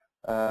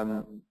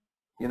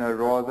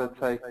 Rather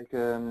take,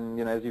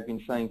 as you've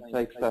been saying,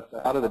 take stuff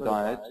out of the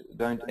diet,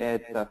 don't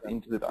add stuff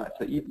into the diet.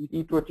 So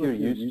eat what you're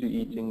used to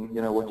eating,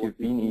 what you've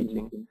been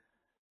eating.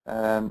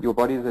 Your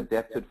body is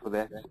adapted for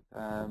that.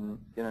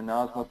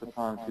 Now's not the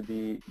time to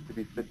be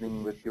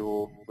fiddling with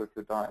your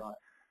diet.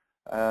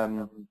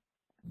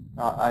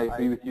 I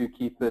agree with you.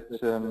 Keep it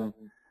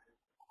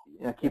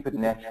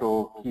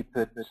natural. Keep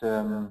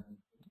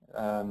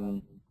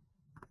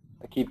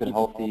it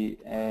healthy,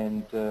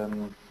 and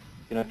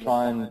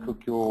try and cook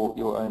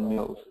your own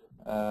meals.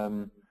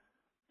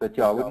 But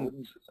yeah,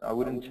 I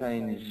wouldn't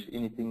change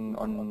anything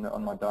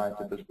on my diet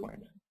at this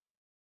point.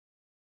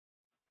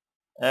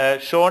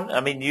 Shaun, I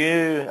mean,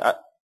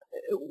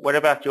 what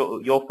about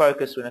your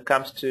focus when it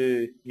comes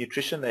to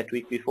nutrition that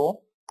week before?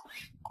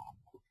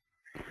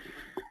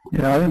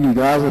 Yeah, I think you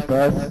guys are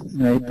both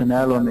hit the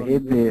nail on the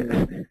head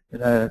there.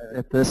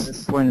 At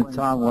this point in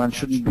time, one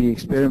shouldn't be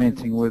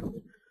experimenting with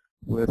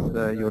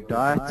your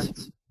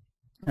diet.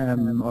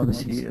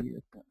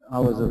 Obviously, I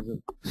was a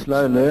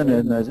slow learner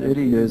in those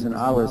early years, and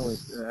I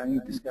was only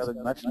discovered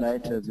much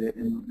later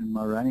in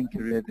my running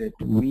career that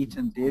wheat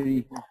and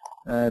dairy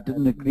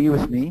didn't agree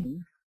with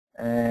me.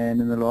 And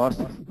in the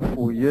last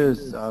 4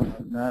 years,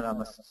 I've known I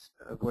must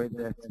avoid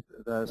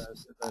those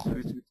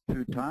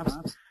food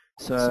types.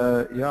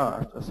 So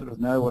yeah, I sort of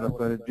know what I've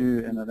got to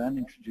do, and I don't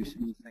introduce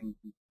anything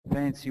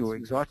fancy or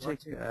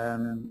exotic.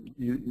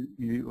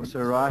 You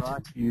also right,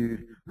 you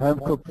home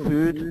cooked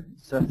food,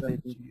 stuff that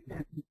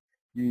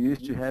you're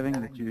used to having,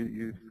 that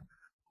you've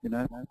you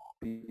know,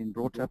 been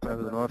brought up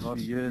over the last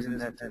few years, and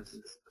that is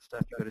the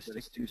stuff you've got to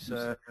stick to.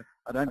 So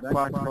I don't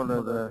quite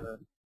follow the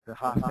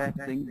high fat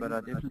thing, but I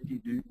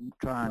definitely do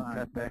try and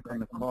cut back on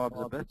the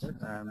carbs a bit.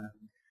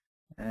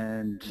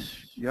 And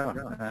yeah,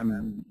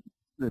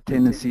 the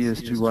tendency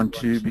is to want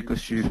to,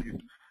 because you've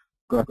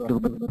got a little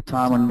bit of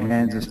time on your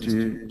hands, is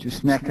to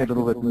snack a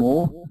little bit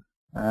more.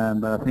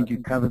 But I think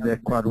you covered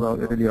that quite well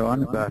earlier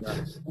on about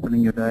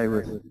filling your day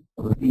with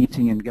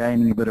eating and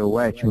gaining a bit of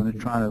weight. You want to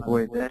try and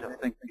avoid that. I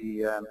think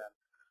the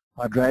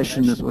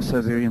hydration is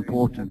also very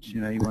important. You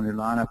know, you want to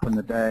line up on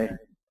the day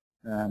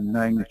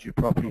knowing that you're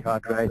properly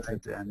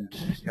hydrated and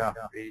yeah,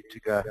 ready to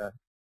go.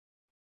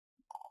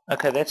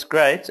 Okay, that's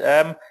great.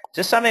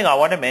 Just something I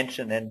want to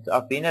mention, and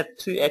I've been at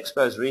 2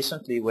 expos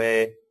recently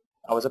where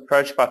I was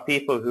approached by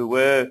people who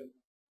were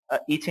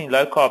eating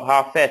low-carb,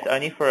 high-fat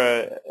only for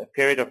a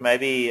period of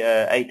maybe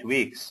 8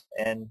 weeks,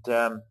 and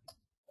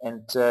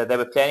they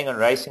were planning on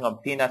racing on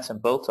peanuts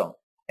and biltong,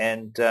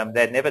 and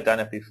they'd never done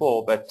it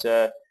before, but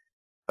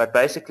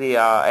basically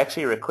I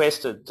actually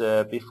requested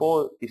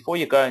before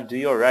you go and do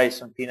your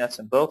race on peanuts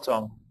and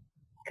biltong,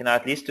 can I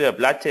at least do a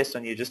blood test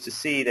on you just to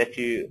see that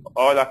you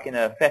are like in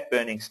a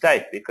fat-burning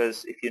state,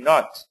 because if you're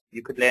not,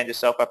 you could land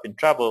yourself up in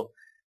trouble,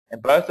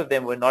 and both of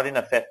them were not in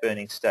a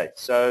fat-burning state.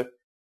 So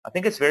I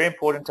think it's very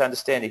important to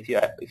understand if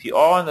you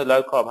are on the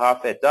low-carb,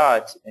 high-fat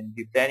diet and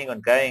you're planning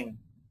on going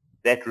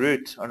that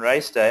route on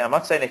race day, I'm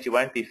not saying that you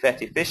won't be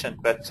fat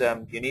efficient, but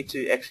you need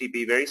to actually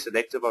be very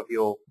selective of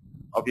your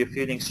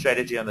fueling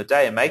strategy on the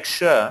day, and make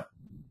sure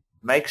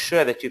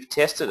that you've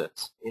tested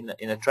it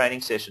in a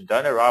training session.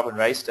 Don't arrive on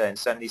race day and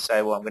suddenly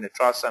say, well, I'm going to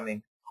try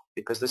something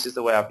because this is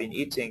the way I've been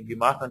eating. You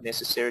might not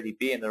necessarily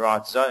be in the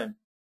right zone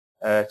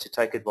to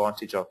take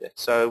advantage of that.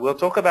 So we'll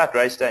talk about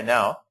race day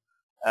now.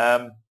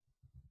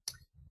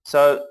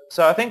 So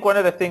I think one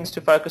of the things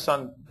to focus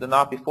on the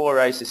night before a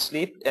race is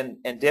sleep, and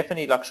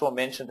definitely, like Shaun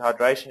mentioned,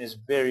 hydration is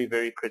very,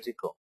 very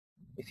critical.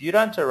 If you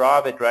don't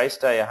arrive at race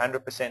day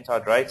 100%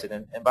 hydrated,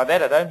 and by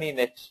that I don't mean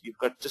that you've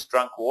got just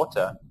drunk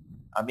water,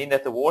 I mean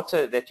that the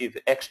water that you've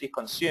actually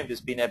consumed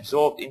has been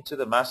absorbed into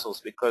the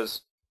muscles,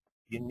 because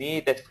you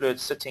need that fluid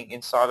sitting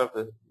inside of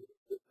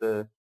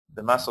the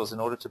muscles in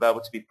order to be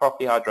able to be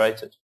properly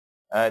hydrated.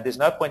 There's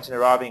no point in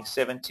arriving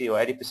 70 or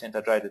 80%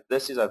 hydrated.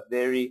 This is a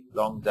very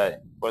long day.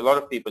 For a lot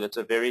of people, it's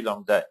a very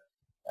long day.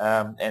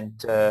 And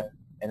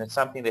it's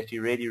something that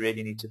you really,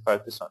 really need to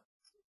focus on.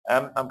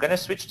 I'm going to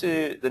switch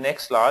to the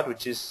next slide,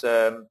 which is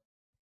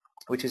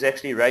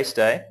actually race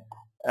day.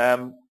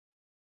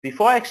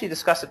 Before I actually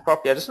discuss it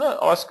properly, I just want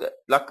to ask,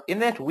 like in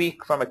that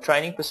week from a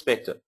training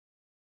perspective,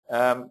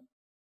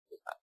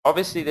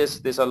 obviously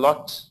there's a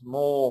lot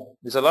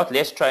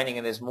less training,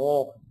 and there's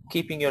more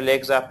keeping your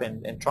legs up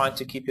and trying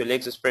to keep your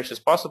legs as fresh as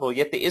possible,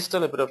 yet there is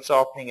still a bit of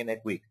sharpening in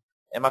that week.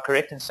 Am I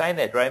correct in saying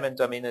that, Raymond?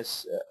 I mean,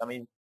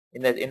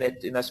 in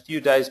those few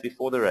days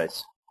before the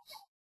race.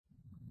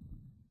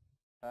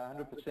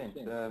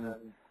 100%.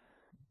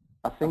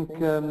 I think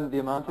the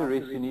amount of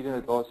rest you need in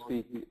the last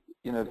week,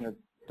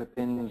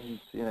 depends,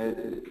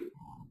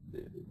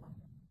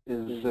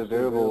 is a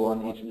variable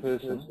on each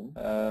person.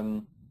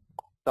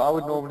 So I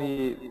would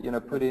normally,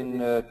 put in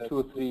 2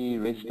 or 3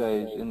 rest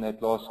days in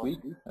that last week.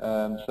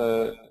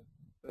 So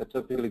a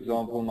typical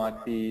example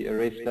might be a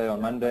rest day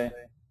on Monday,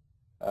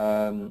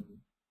 10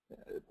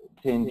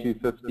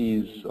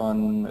 250s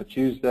on a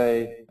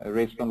Tuesday, a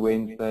rest on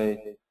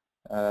Wednesday,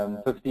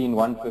 15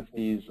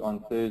 150s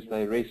on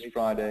Thursday, rest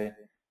Friday,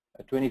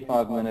 a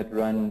 25-minute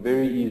run,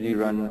 very easy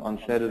run on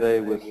Saturday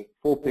with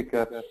 4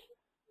 pickups,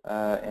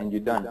 and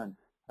you're done.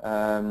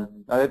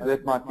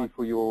 That might be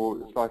for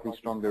your slightly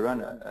stronger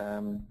runner.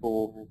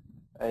 For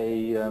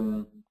a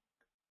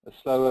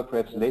slower,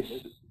 perhaps less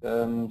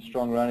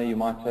strong runner, you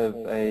might have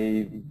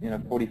a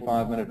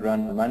 45-minute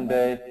run on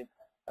Monday,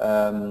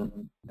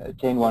 10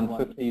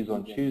 150s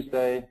on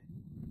Tuesday,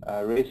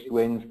 rest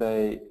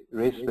Wednesday,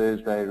 rest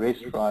Thursday,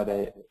 rest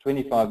Friday,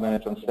 25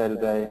 minutes on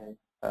Saturday,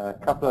 a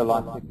couple of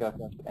light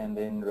pickups, and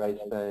then race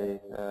day,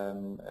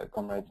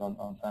 Comrades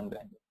on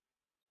Sunday.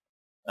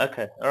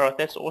 Okay, all right,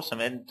 that's awesome.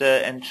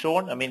 And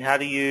Shaun, I mean,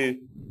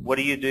 what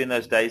do you do in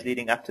those days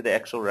leading up to the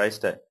actual race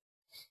day?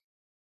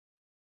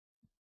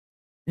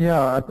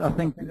 Yeah, I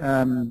think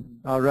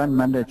I'll run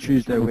Monday,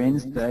 Tuesday,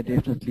 Wednesday,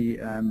 definitely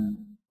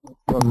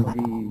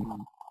probably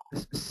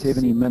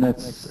 70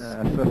 minutes,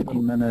 50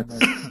 minutes,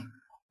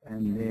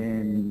 and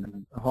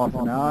then half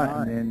an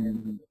hour, and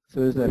then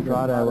Thursday,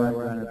 Friday I won't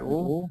run at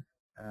all.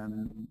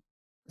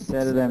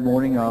 Saturday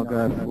morning I'll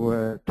go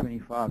for a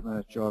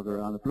 25-minute jog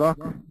around the block,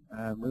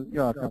 with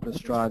a couple of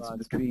strides in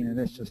between, and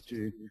that's just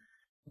to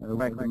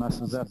wake the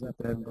muscles up if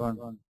they haven't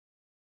gone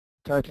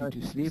totally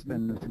to sleep,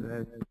 and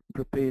they're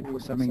prepared for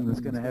something that's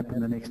going to happen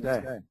the next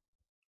day.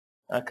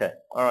 Okay,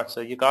 all right, so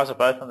you guys are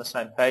both on the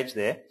same page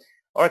there.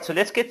 All right, so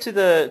let's get to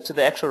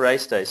the actual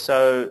race day.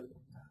 So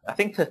I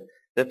think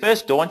the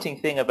first daunting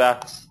thing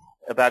about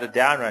a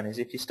down run is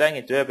if you're staying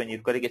in Durban,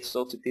 you've got to get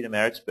still to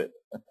Pietermaritzburg,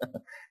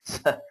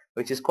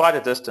 which is quite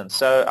a distance.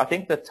 So I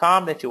think the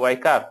time that you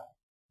wake up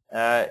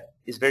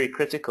is very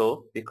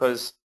critical,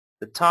 because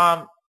the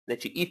time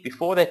that you eat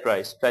before that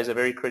race plays a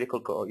very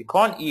critical role. You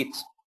can't eat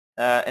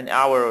an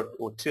hour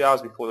or 2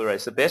 hours before the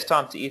race. The best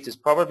time to eat is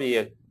probably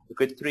a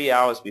good 3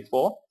 hours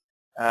before,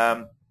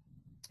 and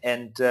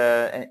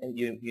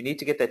you need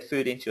to get that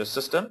food into your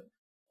system.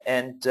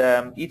 And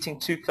eating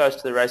too close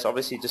to the race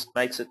obviously just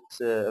makes it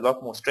a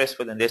lot more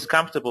stressful and less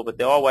comfortable, but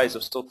there are ways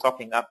of still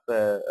topping up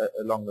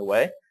along the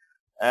way.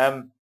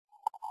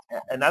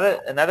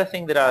 Another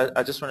thing that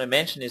I just want to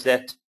mention is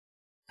that,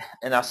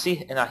 and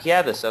I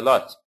hear this a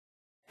lot,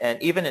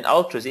 and even in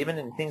ultras, even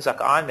in things like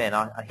Ironman,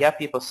 I hear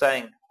people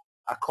saying,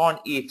 I can't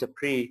eat a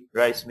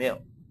pre-race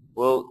meal.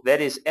 Well,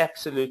 that is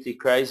absolutely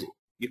crazy.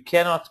 You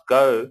cannot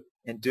go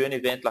and do an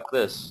event like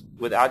this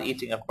without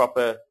eating a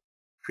proper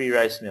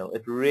pre-race meal.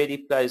 It really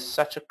plays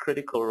such a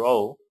critical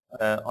role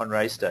on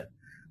race day.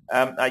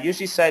 I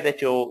usually say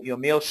that your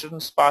meal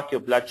shouldn't spike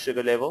your blood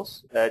sugar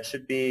levels. You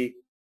should be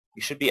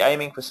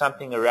aiming for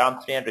something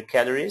around 300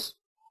 calories,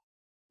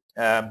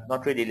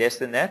 not really less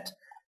than that.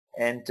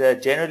 And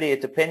generally,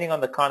 depending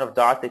on the kind of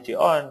diet that you're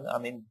on, I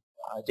mean,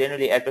 I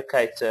generally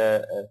advocate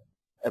a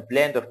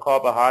blend of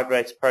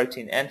carbohydrates,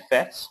 protein, and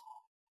fats.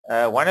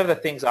 One of the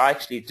things I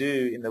actually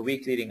do in the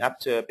week leading up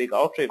to a big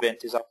ultra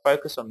event is I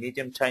focus on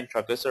medium chain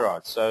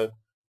triglycerides. So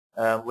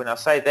when I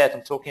say that,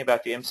 I'm talking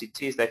about your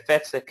MCTs. They're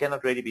fats that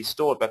cannot really be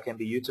stored but can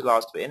be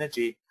utilized for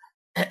energy.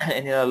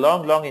 And in a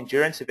long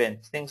endurance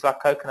event, things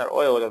like coconut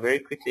oil are very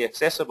quickly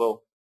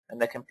accessible,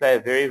 and they can play a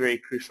very, very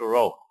crucial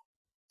role.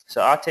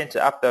 So I tend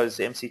to up those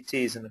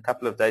MCTs in a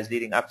couple of days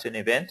leading up to an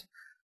event.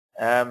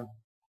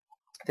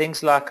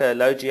 Things like a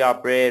low GI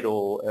bread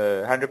or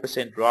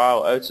 100% rye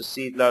or oats or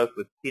seed loaf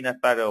with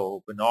peanut butter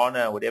or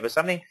banana or whatever,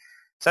 something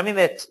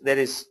that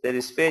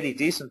is fairly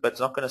decent but it's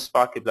not going to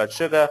spike your blood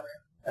sugar.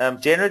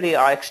 Generally,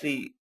 I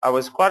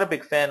was quite a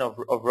big fan of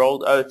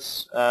rolled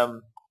oats,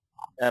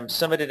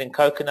 simmered it in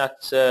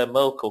coconut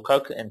milk or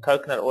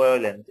coconut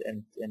oil and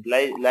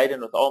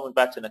laden with almond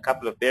butter and a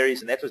couple of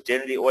berries, and that was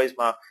generally always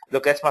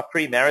that's my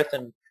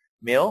pre-marathon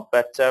meal.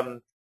 But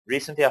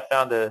recently I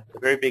found a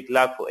very big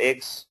love for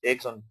eggs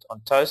on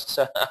toast.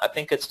 So I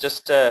think it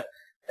just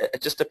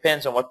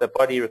depends on what the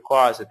body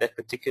requires at that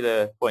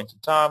particular point in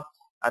time.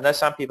 I know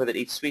some people that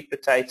eat sweet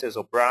potatoes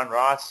or brown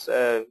rice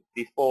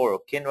before,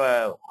 or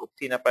quinoa with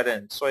peanut butter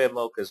and soya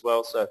milk as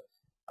well. So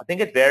I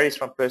think it varies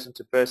from person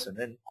to person.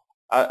 And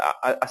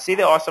I see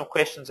there are some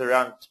questions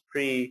around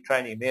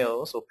pre-training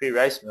meals or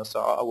pre-race meals,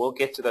 so I will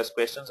get to those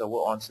questions. I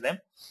will answer them.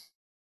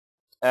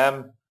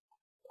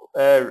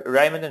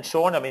 Raymond and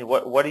Shaun, I mean,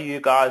 what do you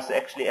guys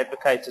actually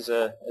advocate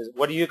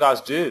what do you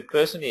guys do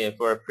personally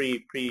for a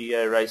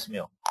pre-race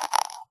meal?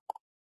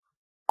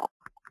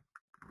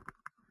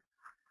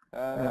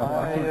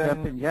 I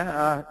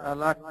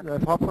like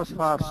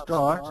 5:30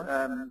 start.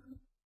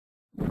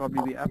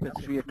 Probably be up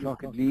at 3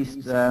 o'clock at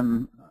least.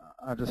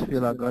 I just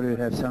feel I've got to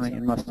have something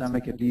in my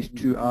stomach at least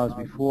 2 hours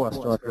before I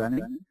start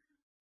running.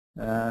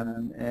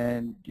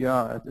 And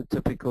yeah, a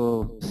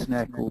typical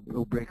snack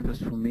or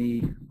breakfast for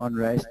me on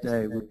race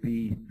day would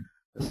be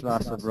a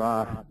slice of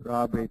rye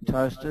bread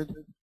toasted,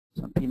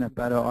 some peanut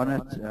butter on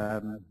it,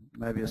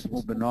 maybe a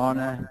small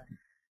banana,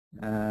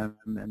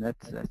 and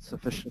that's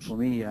sufficient for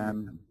me.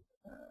 And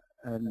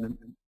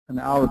an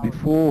hour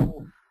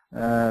before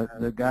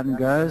the gun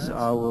goes,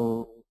 I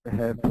will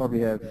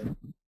probably have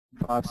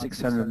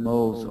 500-600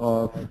 mils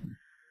of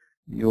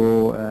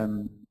your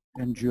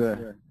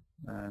Endure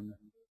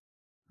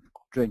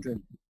drink,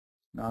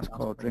 nice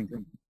cold drink,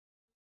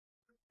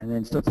 and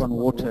then sip on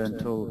water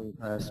until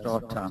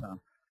start time.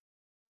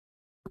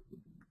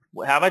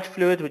 How much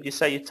fluid would you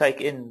say you take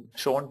in,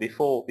 Shaun,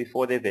 before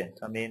the event?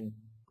 I mean,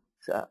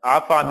 I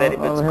find that if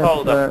it's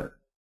cold,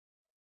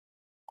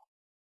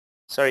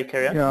 sorry,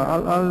 carry on. Yeah,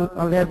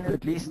 I'll have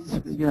at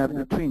least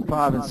between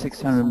 500 and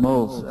 600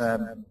 mils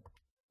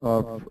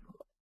of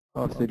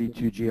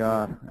 32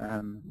 GR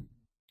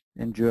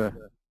Endure.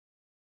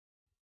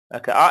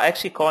 Okay, I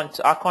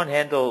can't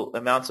handle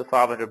amounts of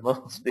 500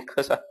 mils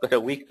because I've got a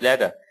weak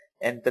bladder,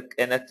 and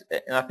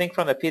I think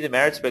from the Peter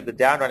Maritzburg, the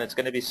down run, it's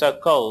going to be so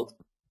cold.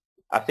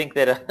 I think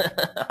that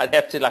I'd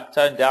have to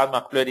tone down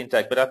my fluid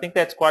intake, but I think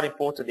that's quite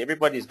important.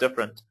 Everybody's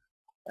different,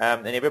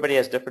 and everybody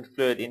has different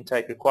fluid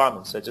intake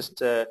requirements. So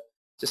just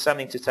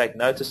something to take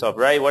notice of.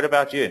 Ray, what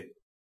about you?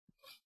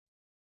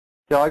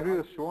 Yeah, I agree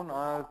with Shaun.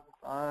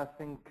 I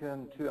think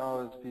 2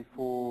 hours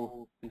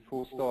before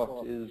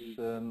start is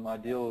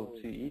ideal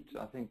to eat.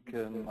 I think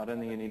I don't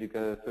think you need to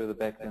go further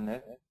back than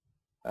that.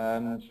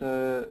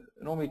 So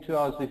normally 2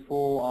 hours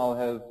before, I'll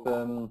have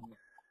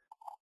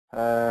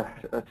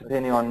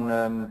depending on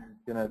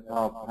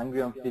how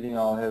hungry I'm feeling,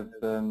 I'll have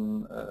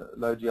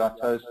low GI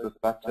toast with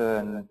butter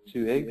and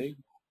 2 eggs,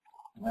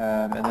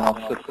 and then I'll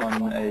sip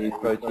on a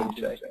protein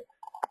shake.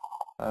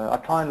 I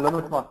try and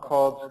limit my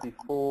carbs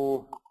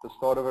before the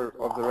start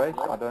of the race.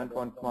 I don't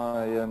want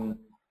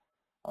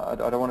I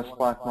don't want to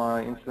spike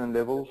my insulin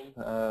levels.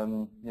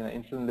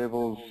 Insulin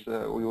levels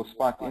or your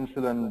spiked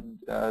insulin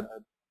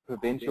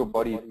prevents your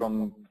body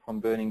from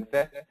burning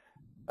fat,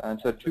 and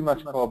so too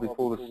much carb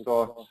before the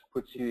start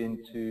puts you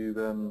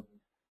into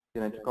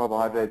into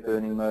carbohydrate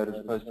burning mode as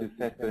opposed to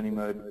fat burning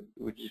mode,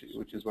 which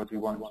is what we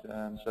want.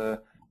 So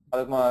I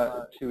have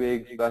my 2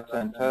 eggs, butter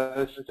and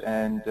toast,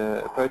 and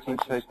a protein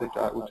shake which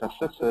I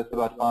sip, so it's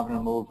about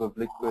 500 ml of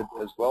liquid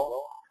as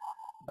well.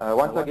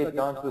 Once I get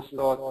down to the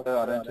start,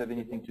 I don't have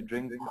anything to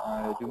drink.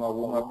 I do my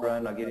warm-up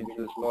run, I get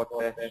into the start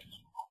batch,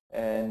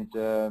 and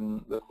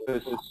the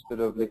first bit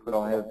of liquid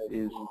I'll have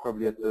is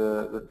probably at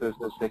the first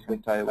or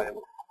second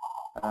table.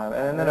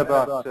 And then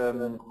about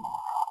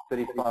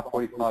 35,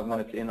 45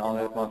 minutes in, I'll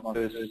have my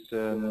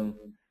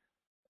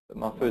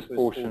first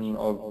portion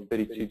of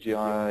 32 GI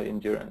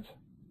endurance.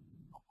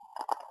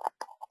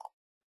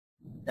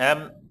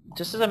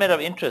 Just as a matter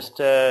of interest,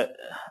 both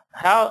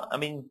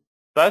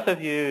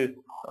of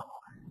you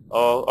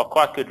are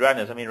quite good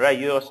runners. I mean, Ray,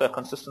 you're also a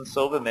consistent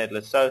silver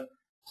medalist. So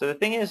the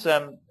thing is,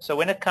 so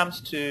when it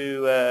comes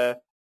to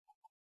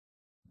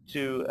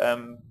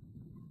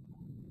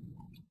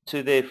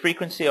the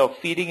frequency of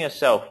feeding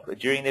yourself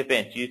during the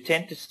event, do you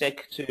tend to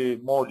stick to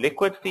more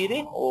liquid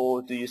feeding,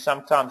 or do you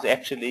sometimes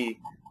actually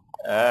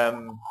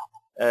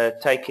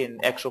take in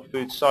actual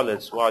food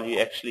solids while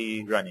you're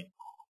actually running?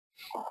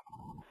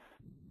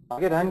 I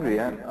get hungry.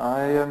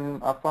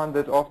 I find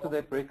that after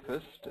that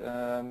breakfast,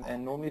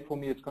 and normally for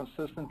me it's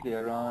consistently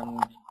around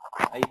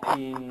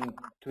 18,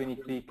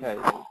 23 Ks,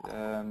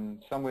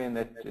 somewhere in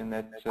that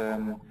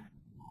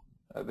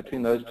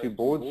between those two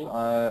boards,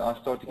 I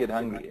start to get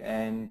hungry,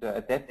 and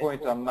at that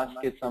point I must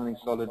get something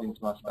solid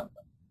into my stomach.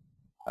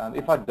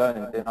 If I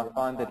don't, then I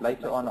find that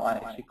later on I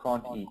actually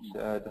can't eat,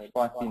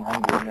 despite being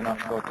hungry, and then I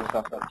start to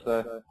suffer.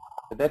 So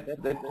that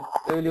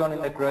early on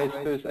in that race,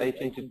 first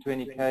 18 to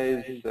 20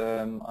 Ks,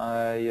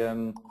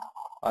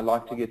 I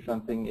like to get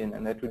something in,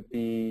 and that would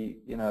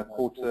be, a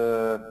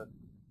quarter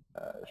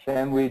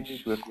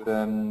sandwich with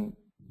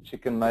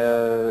chicken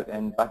mayo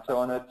and butter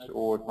on it,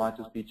 or it might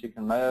just be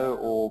chicken mayo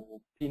or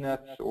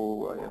peanuts,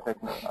 or in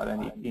fact I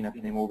don't eat peanuts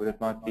anymore, but it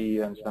might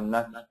be some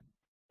nuts,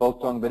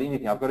 biltong, but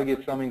anything. I've got to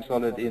get something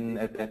solid in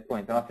at that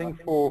point. And I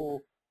think for,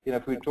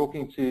 if we're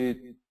talking to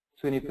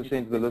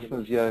 20% of the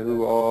listeners here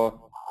who are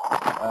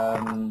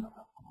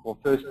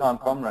first-time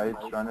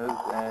Comrades runners,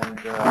 and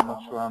I'm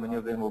not sure how many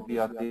of them will be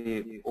out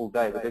there all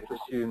day, but let's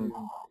assume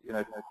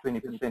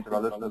 20% of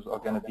our listeners are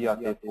going to be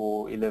out there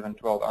for 11,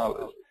 12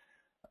 hours.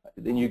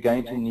 Then you're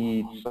going to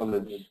need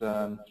solids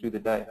through the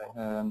day.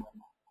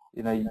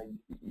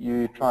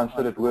 You try and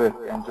sit at work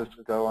and just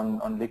go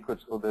on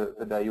liquids for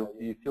the day.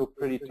 You feel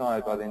pretty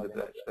tired by the end of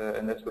the day,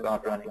 and that's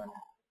without running.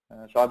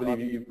 So I believe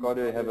you've got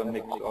to have a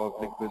mix of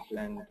liquids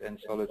and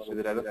solids through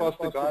the day. The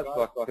faster guys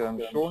like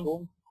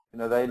Shaun,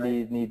 they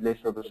need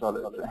less of the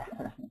solids.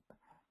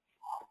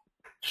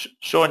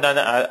 Shaun,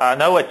 I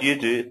know what you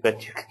do,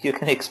 but you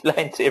can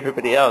explain to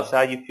everybody else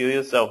how you feel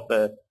yourself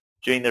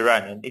during the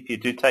run, and if you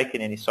do take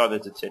in any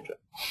solids, etc.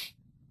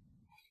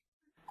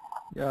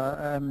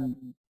 Yeah,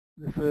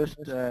 the first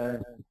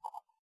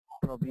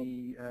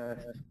probably trying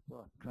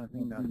to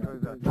think now, probably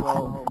about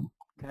 12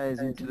 Ks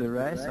into the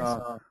race,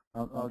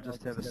 I'll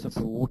just have a sip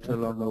of water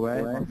along the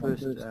way. My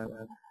first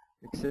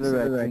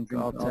accelerate drink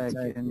I'll take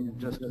in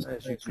just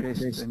as you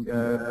crest and go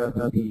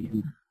over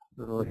the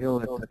little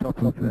hill at the top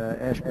of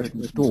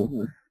Ashburton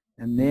Store.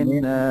 And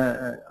then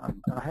I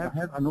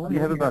normally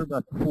have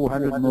about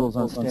 400 mils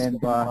on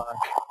standby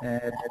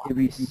at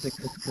every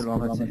 6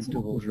 kilometer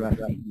intervals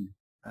roughly.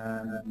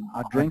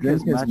 I drink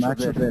as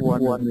much of that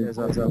 400 as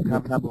I feel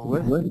comfortable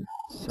with,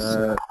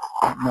 so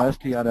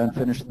mostly I don't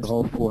finish the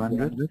whole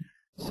 400.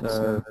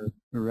 So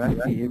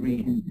roughly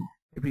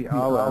every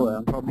hour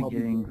I'm probably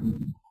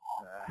getting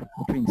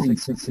between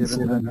 600 and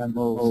 700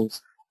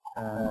 mils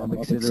of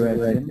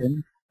accelerate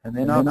in. And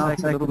then I'll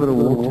take a little bit of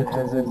water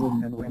as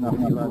and when I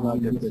feel I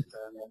need it,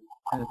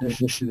 in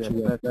addition to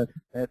that.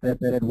 But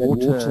that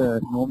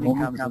water normally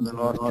comes in the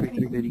last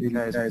 20, 30 Ks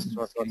when it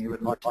starts getting a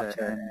bit hotter,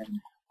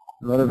 and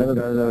a lot of it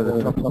goes over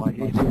the top of my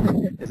head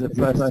as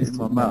opposed to in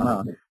my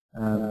mouth.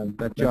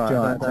 But yeah,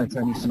 I don't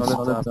take any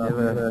solids. I've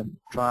never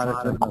tried it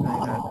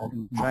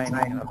in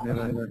training. I've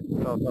never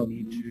felt the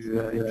need to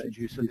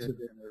introduce it in a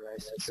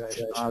race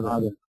situation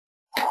either.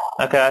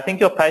 Okay, I think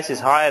your pace is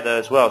higher though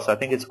as well, so I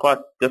think it's quite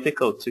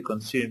difficult to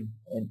consume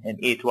and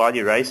eat while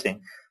you're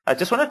racing. I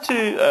just wanted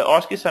to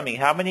ask you something.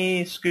 How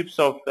many scoops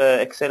of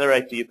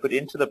Accelerate do you put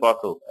into the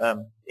bottle?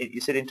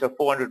 You said into a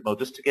 400 ml,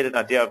 just to get an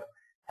idea of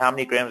how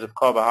many grams of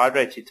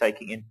carbohydrates you're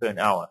taking in per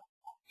hour.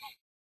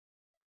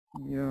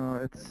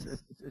 Yeah, it's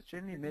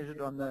generally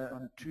measured on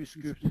 2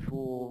 scoops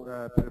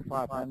for per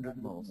 500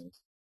 ml.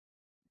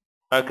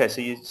 Okay,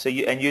 so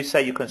you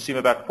say you consume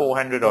about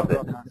 400 of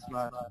it.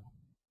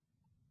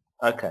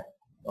 Okay,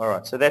 all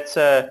right. So that's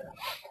so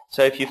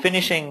if you're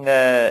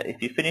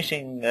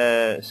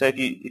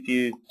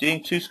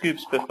doing 2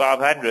 scoops per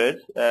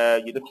 500,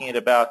 you're looking at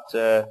about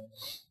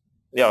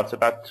it's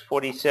about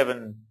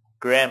 47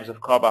 grams of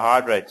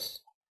carbohydrates.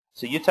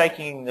 So you're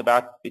taking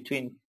about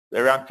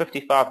around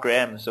 55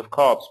 grams of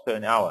carbs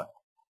per hour.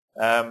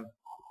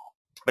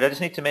 But I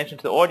just need to mention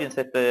to the audience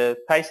that the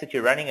pace that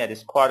you're running at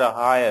is quite a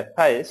higher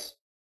pace,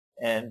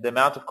 and the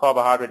amount of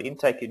carbohydrate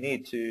intake you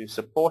need to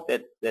support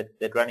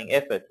that running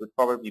effort would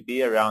probably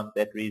be around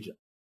that region.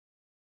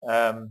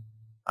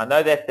 I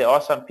know that there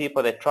are some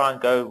people that try and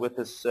go with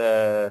this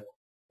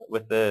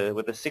with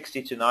the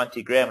 60 to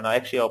 90 gram, and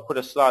I'll put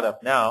a slide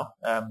up now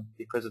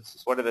because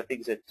it's one of the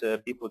things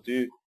that people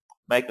do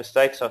make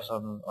mistakes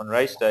on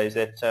race days,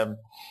 that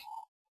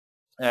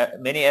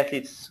many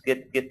athletes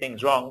get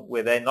things wrong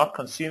where they're not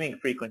consuming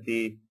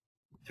frequently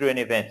through an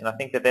event, and I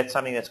think that that's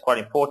something that's quite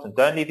important.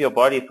 Don't leave your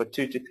body for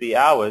 2 to 3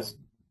 hours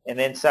and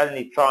then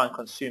suddenly try and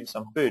consume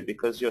some food,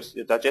 because your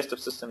digestive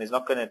system is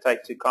not going to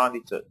take too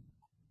kindly to it.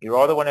 You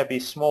rather want to be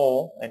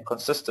small and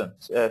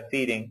consistent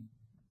feeding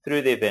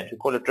through the event. We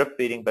call it drip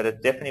feeding, but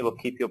it definitely will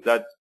keep your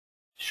blood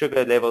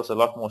sugar levels a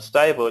lot more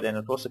stable, and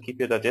it will also keep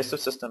your digestive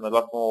system a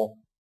lot more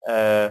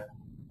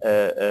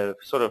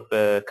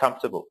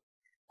comfortable.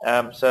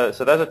 So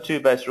those are two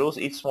base rules: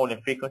 eat small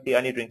and frequently,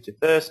 only drink to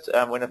thirst.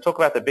 When I talk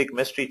about the big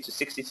mystery to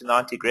 60 to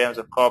 90 grams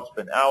of carbs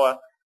per hour,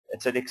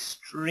 it's an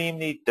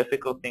extremely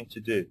difficult thing to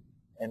do.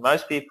 And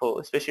most people,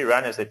 especially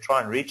runners, that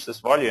try and reach this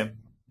volume,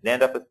 they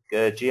end up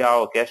with GI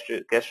or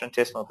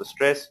gastrointestinal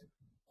distress.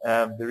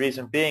 The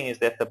reason being is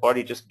that the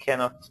body just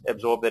cannot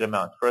absorb that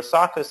amount. For a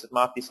cyclist, it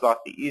might be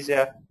slightly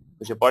easier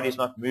because your body is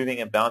not moving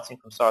and bouncing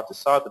from side to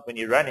side, but when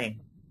you're running,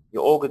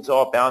 your organs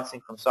are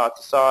bouncing from side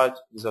to side.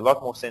 There's a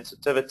lot more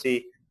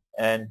sensitivity.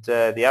 And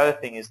the other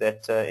thing is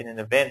that in an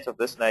event of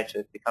this nature,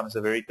 it becomes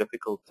a very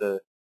difficult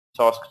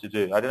task to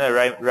do. I don't know,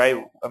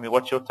 Ray, I mean,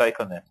 what's your take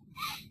on that?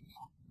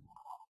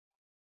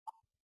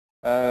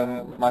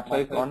 My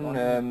take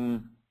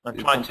on I'm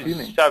trying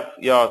to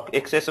shove,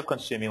 excessive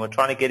consuming. We're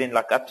trying to get in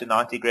like up to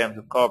 90 grams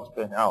of carbs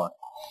per hour.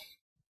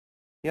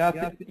 Yeah, I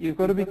think you've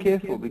got to be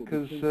careful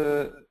because,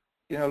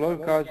 you know, a lot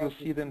of guys will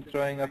see them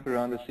throwing up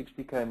around the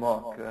 60k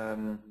mark,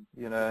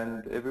 you know,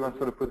 and everyone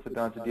sort of puts it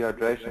down to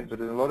dehydration, but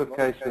in a lot of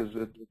cases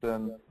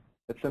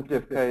it's simply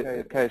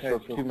a case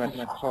of too much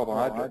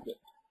carbohydrate.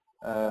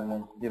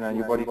 You know,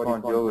 your body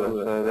can't deal with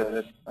it, so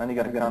that's only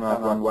going to come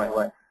out one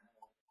way.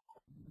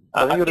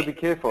 I think you've got to be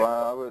careful.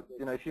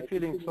 You know, if you're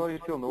starting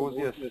to feel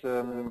nauseous,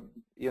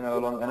 you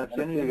know, and it's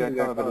generally going to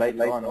come a bit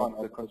later on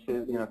after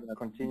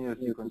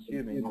continuously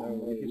consuming. You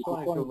know, if you're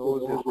starting to feel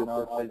nauseous, then I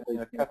would say, you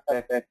know, cut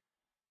back,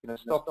 you know,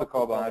 stop the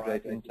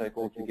carbohydrate intake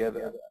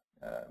altogether.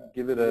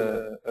 Give it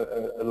a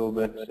little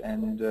bit,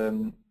 and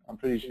I'm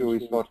pretty sure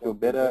you start to feel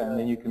better, and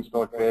then you can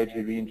start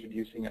gradually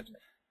reintroducing it.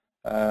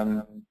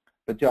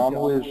 But yeah, I'm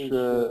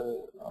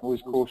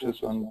always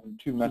cautious on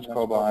too much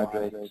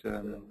carbohydrate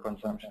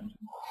consumption.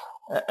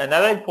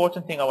 Another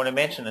important thing I want to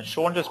mention, and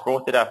Shaun just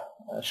brought it up.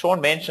 Shaun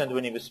mentioned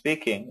when he was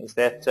speaking, is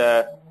that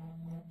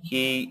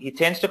he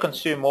tends to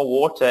consume more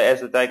water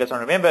as the day goes on.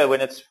 Remember,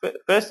 when it's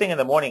first thing in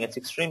the morning, it's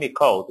extremely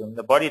cold, and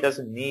the body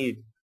doesn't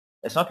need,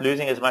 it's not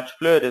losing as much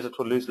fluid as it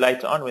will lose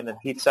later on when it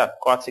heats up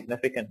quite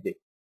significantly.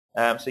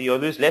 So you'll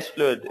lose less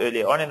fluid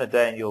earlier on in the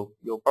day, and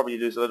you'll probably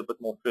lose a little bit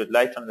more fluid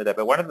later on in the day.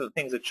 But one of the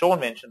things that Shaun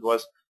mentioned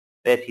was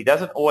that he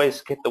doesn't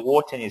always get the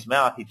water in his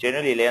mouth. He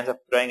generally ends up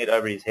throwing it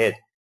over his head.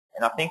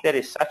 And I think that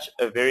is such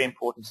a very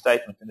important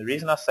statement. And the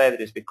reason I say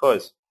that is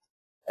because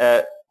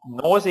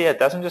nausea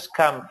doesn't just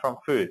come from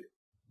food.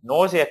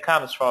 Nausea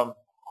comes from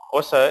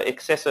also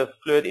excessive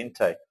fluid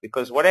intake.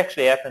 Because what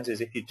actually happens is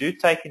if you do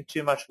take in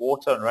too much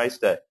water on race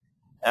day,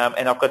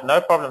 and I've got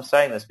no problem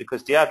saying this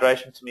because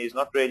dehydration to me is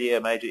not really a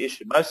major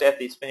issue. Most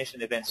athletes finish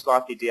an event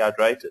slightly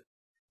dehydrated.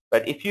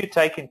 But if you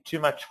take in too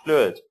much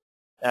fluid,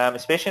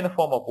 especially in the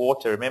form of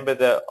water, remember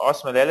the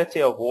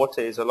osmolality of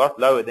water is a lot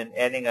lower than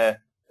adding a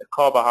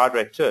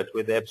carbohydrate to it,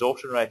 where the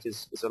absorption rate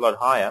is a lot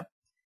higher,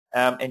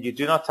 and you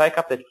do not take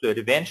up that fluid.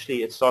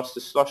 Eventually it starts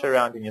to slosh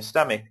around in your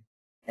stomach,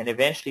 and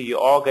eventually you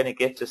are going to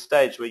get to a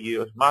stage where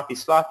you might be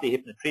slightly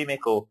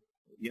hypnatremic, or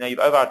you know, you've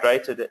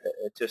overhydrated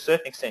to a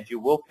certain extent. You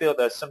will feel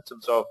those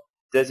symptoms of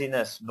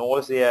dizziness,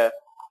 nausea,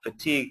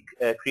 fatigue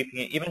creeping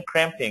in, even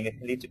cramping. It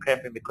can lead to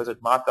cramping because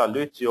it might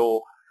dilute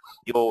your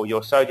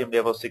sodium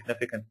levels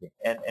significantly.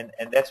 And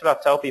that's what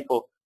I tell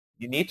people.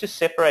 You need to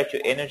separate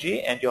your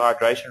energy and your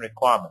hydration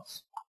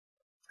requirements.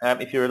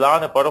 If you rely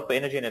on a bottle for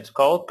energy and it's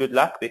cold, good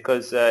luck,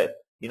 because you're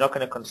not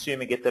going to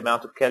consume and get the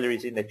amount of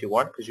calories in that you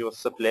want because you'll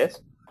sip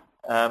less.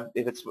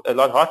 If it's a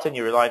lot hotter and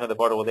you're relying on the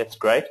bottle, well, that's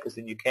great because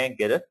then you can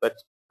get it. But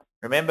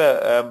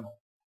remember,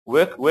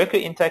 work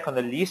your intake on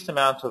the least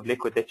amount of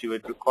liquid that you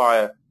would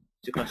require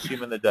to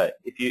consume in the day.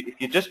 If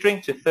you just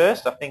drink to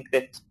thirst, I think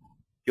that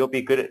you'll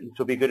be good. It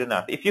will be good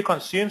enough. If you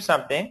consume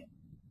something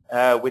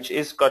which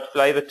is got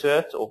flavor to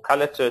it or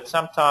color to it,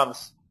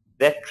 sometimes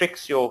that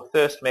tricks your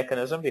thirst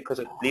mechanism because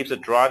it leaves a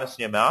dryness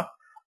in your mouth.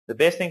 The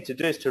best thing to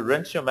do is to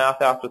rinse your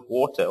mouth out with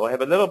water, or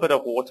have a little bit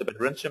of water, but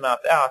rinse your mouth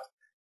out,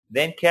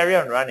 then carry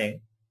on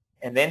running,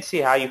 and then see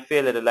how you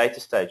feel at a later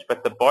stage.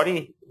 But the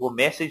body will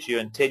message you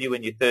and tell you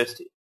when you're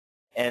thirsty.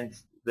 And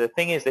the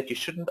thing is that you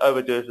shouldn't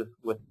overdo it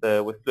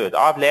with fluid.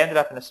 I've landed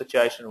up in a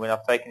situation when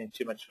I've taken in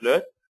too much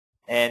fluid,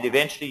 and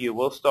eventually you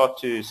will start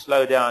to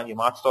slow down, you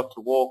might start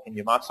to walk, and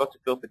you might start to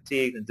feel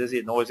fatigued and dizzy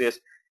and nauseous.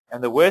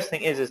 And the worst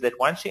thing is that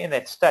once you're in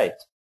that state,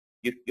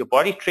 your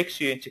body tricks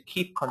you into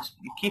keep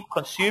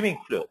consuming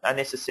fluid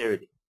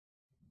unnecessarily.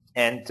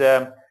 And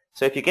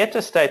so if you get to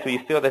a state where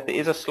you feel that there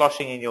is a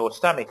sloshing in your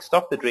stomach,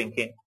 stop the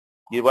drinking.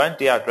 You won't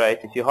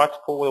dehydrate. If you're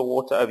hot, pour the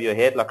water over your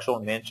head, like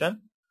Shaun mentioned,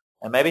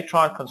 and maybe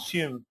try and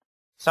consume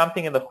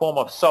something in the form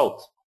of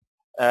salt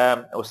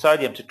or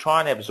sodium to try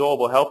and absorb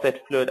or help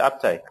that fluid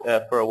uptake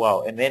for a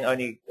while, and then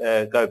only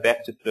go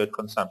back to fluid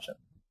consumption.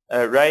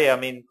 Ray, I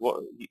mean,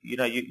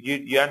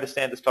 you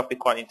understand this topic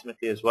quite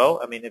intimately as well.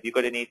 I mean, have you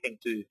got anything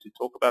to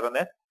talk about on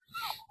that?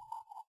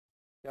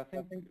 Yeah,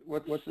 I think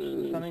what's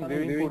something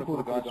very important for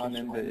the guys to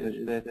remember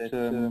is that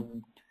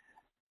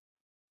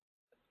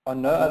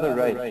on no other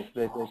race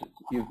that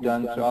you've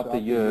done throughout the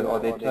year are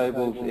there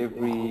tables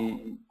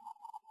every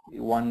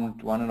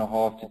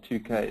 1.5 to 2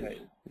 Ks.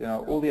 You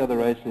know, all the other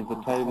races, the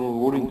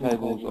watering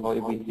tables are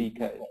every 3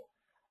 Ks.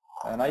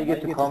 Now you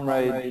get to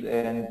Comrades,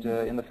 and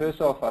in the first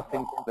half, I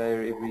think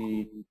they're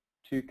every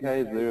 2 Ks,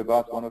 they're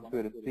about 1 or 2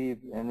 at a speed,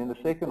 and in the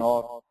second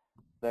half,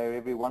 they're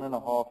every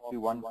 1.5 to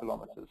 1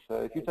 kilometers.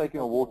 So if you're taking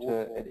a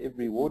water at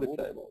every water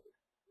table,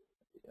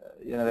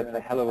 you know, that's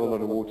a hell of a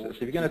lot of water. So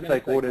if you're going to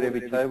take water at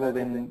every table,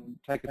 then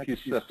take a few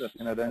sips.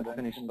 You know, don't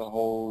finish the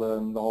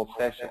whole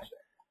sachet.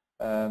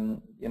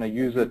 You know,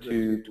 use it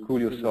to cool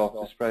yourself,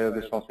 to spray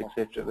over yourself,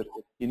 etc. But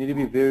you need to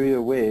be very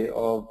aware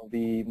of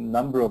the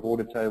number of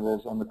water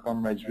tables on the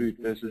Comrades route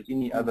versus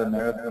any other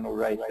marathon or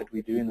race that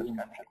we do in this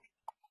country.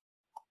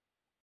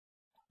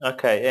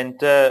 Okay,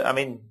 and I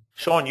mean,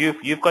 Shaun,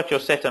 you've got your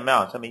set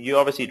amount. I mean, you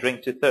obviously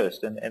drink to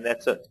thirst, and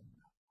that's it.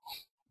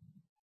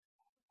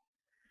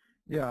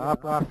 Yeah, I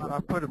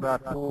put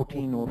about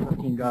 14 or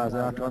 15 guys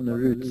out on the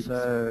route,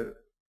 so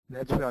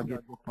that's where I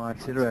get my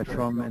accelerate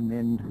from, and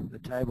then the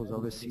tables,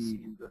 obviously,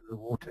 the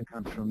water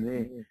comes from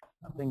there.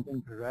 I think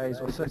Ray's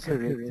also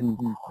correct in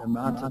the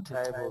amount of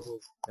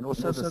tables, and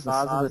also the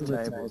size of the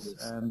tables.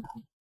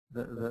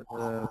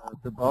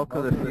 The bulk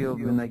of the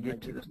field, when they get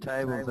to the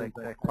tables,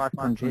 they're quite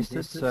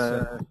congested,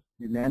 so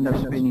you end up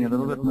spending a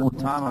little bit more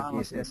time, I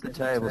guess, at the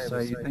table. So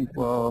you think,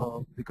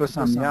 well, because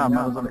I'm here, I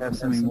might as well have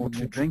something more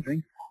to drink.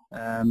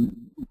 I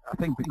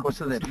think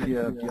because of that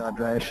fear of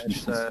dehydration,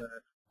 so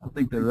I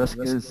think the risk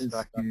is,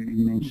 like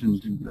you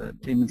mentioned, the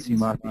tendency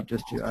might be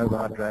just to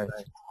overhydrate.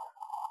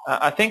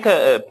 I think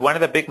one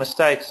of the big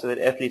mistakes that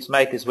athletes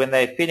make is when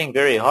they're feeling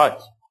very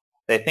hot,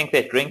 they think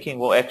that drinking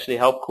will actually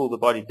help cool the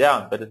body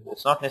down, but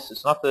it's not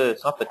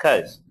the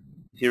case.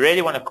 If you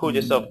really want to cool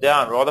yourself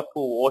down, rather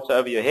pour water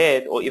over your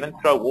head, or even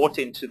throw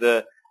water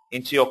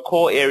into your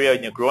core area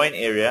and your groin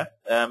area.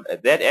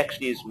 That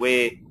actually is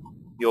where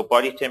your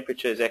body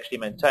temperature is actually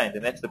maintained,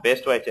 and that's the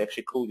best way to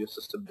actually cool your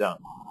system down.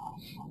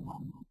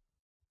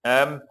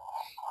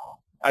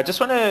 I just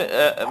want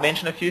to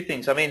mention a few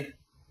things. I mean,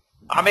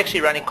 I'm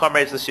actually running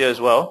Comrades this year as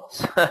well.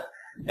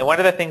 And one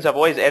of the things I've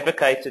always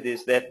advocated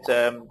is that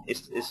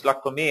it's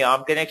like, for me,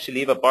 I'm going to actually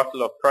leave a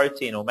bottle of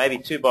protein, or maybe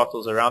 2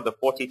 bottles, around the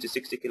 40 to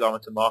 60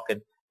 kilometer mark.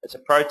 And it's a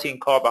protein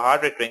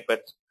carbohydrate drink,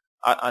 but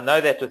I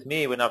know that with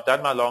me, when I've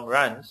done my long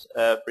runs,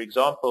 for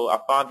example, I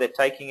find that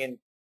taking in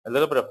a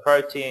little bit of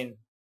protein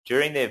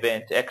during the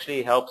event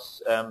actually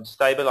helps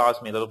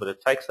stabilize me a little bit.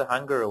 It takes the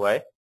hunger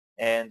away,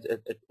 and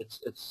it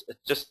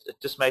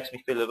just makes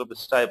me feel a little bit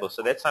stable.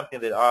 So that's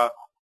something that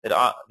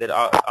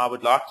I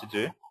would like to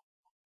do,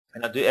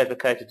 and I do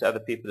advocate it to other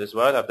people as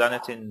well. I've done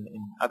it in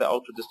other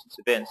ultra distance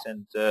events,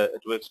 and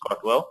it works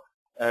quite well.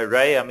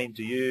 Ray, I mean,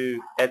 do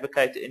you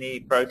advocate any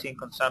protein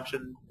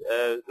consumption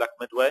like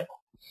midway?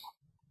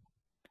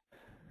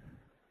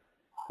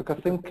 Look, I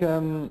think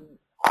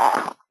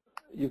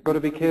you've got to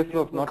be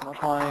careful of not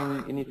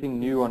trying anything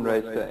new on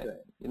race day.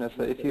 You know,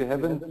 so if you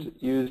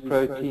haven't used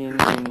protein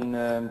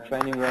in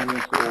training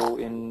runs or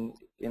in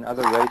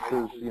other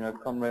races, you know,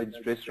 Comrades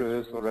dress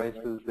rehearsal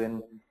races,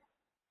 then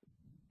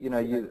you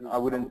know, I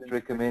wouldn't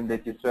recommend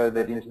that you throw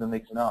that into the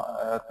mix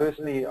now.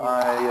 Personally,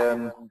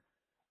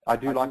 I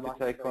do like to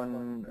take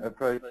on a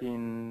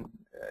protein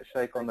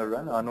shake on the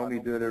run. I normally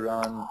do it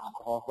around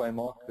halfway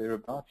mark,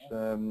 thereabouts.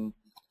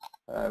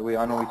 Where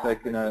I normally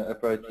take a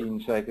protein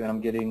shake, and I'm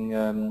getting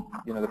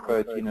you know, the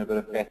protein, a bit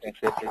of fat,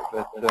 etc.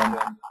 But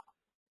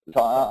so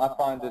I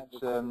find it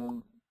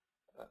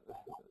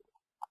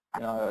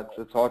you know,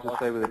 it's hard to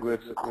say whether it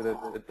works, whether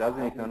it does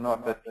anything or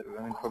not. But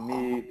I mean, for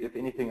me, if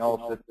anything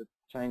else, it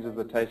changes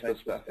the taste of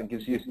stuff and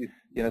gives you,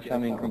 you know,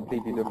 something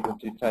completely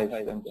different to taste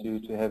and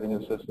to have in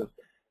your system.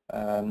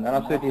 And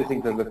I certainly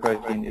think that the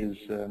protein is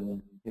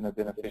you know,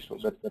 beneficial,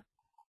 but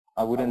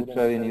I wouldn't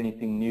throw in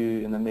anything new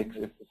in the mix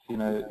if, you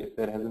know, if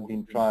that hasn't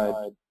been tried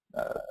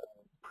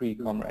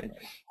pre-Comrades.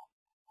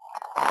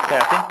 Okay,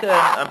 I think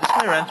I'm just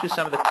going to run through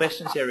some of the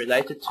questions here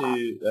related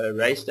to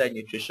race day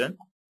nutrition.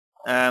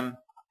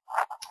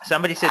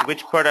 Somebody said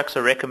which products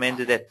are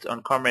recommended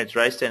on Comrades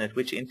race day and at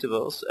which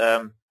intervals.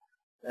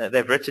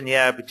 They've written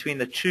here between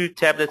the Chew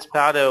tablets,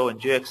 powder, and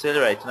Dew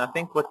Accelerate. And I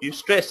think what you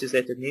stressed is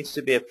that it needs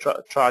to be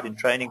tried in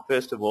training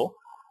first of all.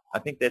 I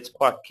think that's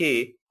quite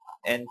key.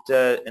 And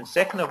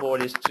second of all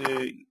is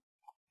to,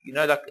 you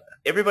know, like,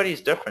 everybody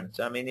is different.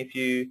 I mean, if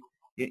you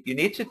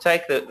need to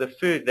take the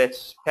food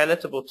that's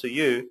palatable to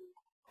you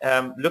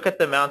look at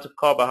the amount of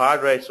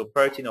carbohydrates or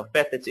protein or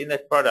fat that's in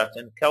that product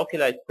and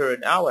calculate per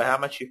an hour how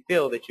much you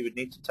feel that you would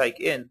need to take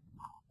in,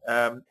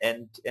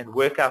 and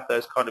work out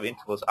those kind of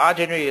intervals. I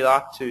generally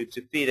like to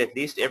feed at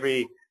least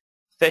every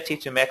 30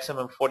 to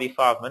maximum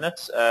 45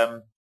 minutes.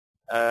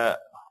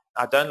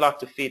 I don't like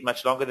to feed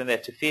much longer than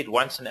that. To feed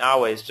once an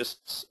hour is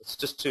it's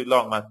just too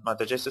long. My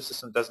digestive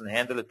system doesn't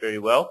handle it very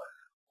well.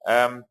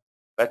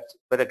 But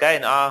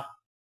again,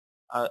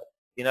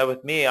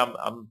 with me,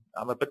 I'm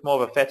a bit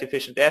more of a fat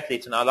efficient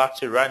athlete, and I like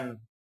to run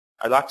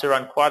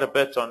quite a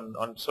bit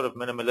on sort of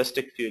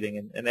minimalistic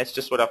fueling, and that's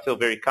just what I feel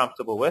very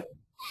comfortable with.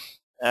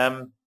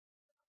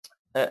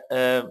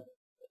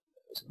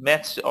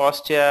 Matt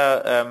asked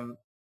here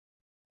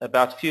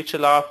about Future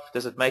Life.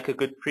 Does it make a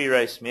good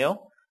pre-race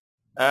meal?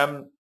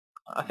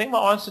 I think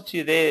my answer to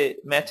you there,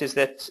 Matt, is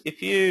that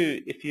if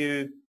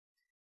you're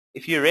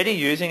already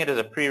using it as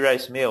a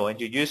pre-race meal and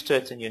you're used to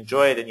it and you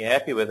enjoy it and you're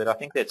happy with it, I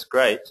think that's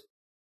great.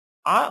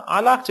 I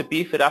like to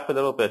beef it up a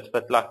little bit,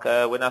 but like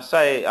when I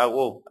say,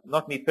 well,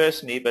 not me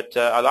personally, but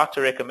I like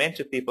to recommend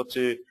to people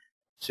to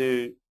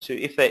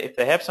if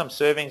they have some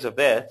servings of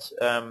that,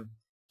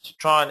 to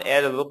try and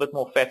add a little bit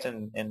more fat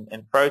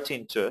and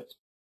protein to it,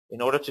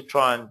 in order to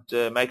try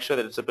and make sure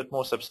that it's a bit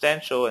more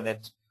substantial. And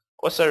that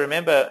also,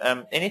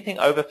 remember, anything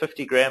over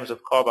 50 grams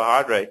of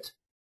carbohydrate,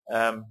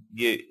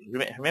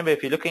 remember,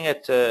 if you're looking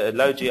at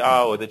low GI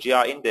or the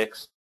GI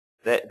index,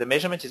 the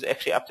measurement is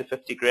actually up to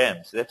 50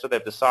 grams. That's what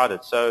they've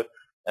decided. So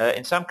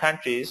in some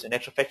countries, in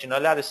actual fact, you're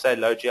not allowed to say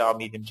low GI or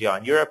medium GI.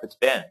 In Europe, it's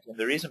banned. And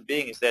the reason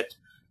being is that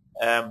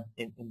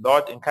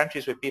in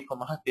countries where people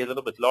might be a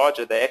little bit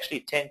larger, they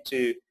actually tend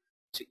to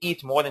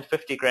eat more than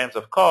 50 grams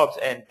of carbs,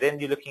 and then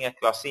you're looking at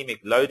glycemic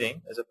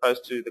loading as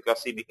opposed to the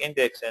glycemic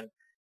index. And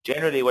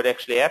generally what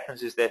actually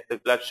happens is that the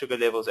blood sugar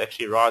levels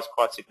actually rise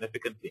quite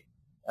significantly.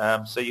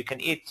 So you can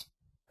eat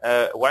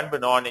one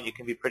banana and you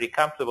can be pretty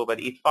comfortable, but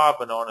eat 5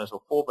 bananas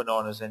or 4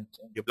 bananas and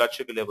your blood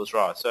sugar levels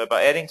rise. So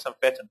by adding some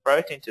fat and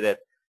protein to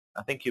that,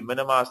 I think you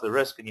minimize the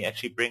risk and you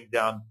actually bring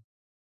down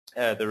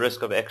the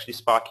risk of actually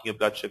spiking your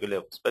blood sugar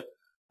levels. But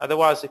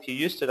otherwise, if you're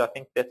used to it, I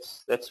think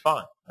that's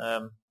fine.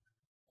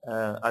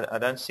 I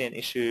don't see an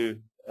issue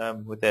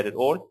with that at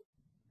all.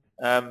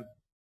 I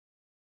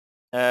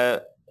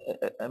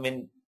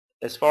mean,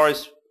 as far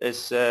as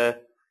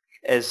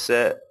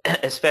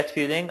fat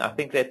fueling, I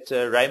think that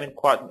Raymond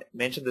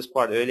mentioned this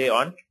quite early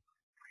on.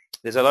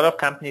 There's a lot of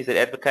companies that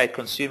advocate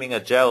consuming a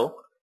gel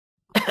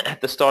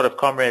at the start of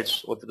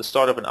Comrades or at the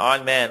start of an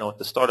Ironman or at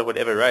the start of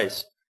whatever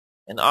race.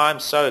 And I'm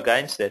so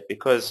against that,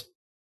 because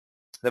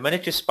the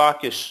minute you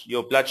spike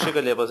your blood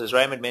sugar levels, as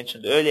Raymond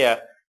mentioned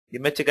earlier, you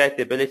mitigate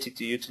the ability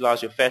to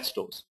utilize your fat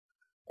stores.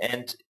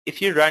 And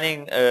if you're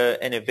running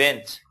an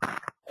event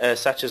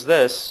such as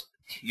this,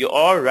 you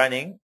are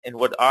running in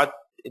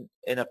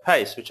a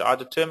pace which I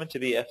determine to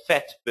be a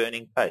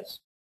fat-burning pace.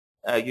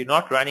 You're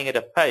not running at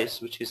a pace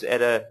which is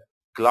at a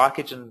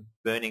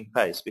glycogen-burning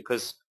pace,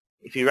 because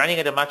if you're running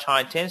at a much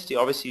higher intensity,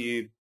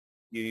 obviously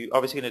you're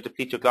obviously going to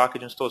deplete your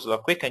glycogen stores a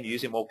lot quicker and you're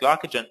using more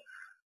glycogen.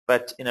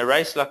 But in a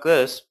race like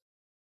this,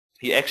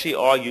 you actually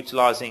are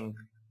utilizing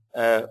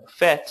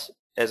fat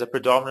as a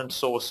predominant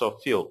source of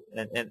fuel,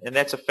 and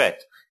that's a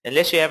fact.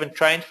 Unless you haven't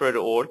trained for it at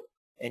all,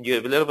 and you're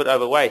a little bit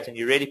overweight, and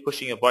you're really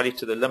pushing your body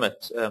to the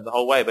limit the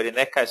whole way. But in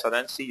that case, I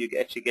don't see you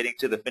actually getting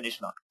to the finish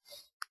line.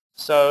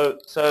 So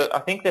I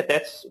think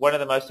that's one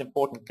of the most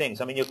important things.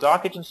 I mean, your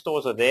glycogen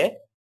stores are there,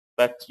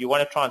 but you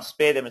want to try and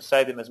spare them and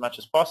save them as much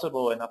as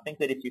possible. And I think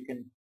that if you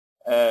can,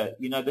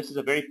 this is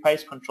a very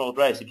pace-controlled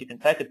race. If you can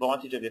take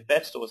advantage of your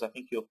fat stores, I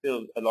think you'll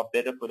feel a lot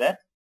better for that.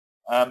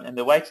 And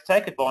the way to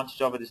take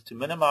advantage of it is to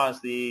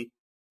minimize the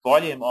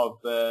volume of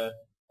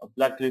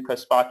blood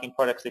glucose spiking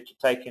products that you're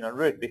taking en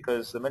route,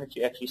 because the minute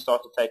you actually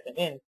start to take them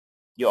in,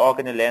 you are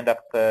going to land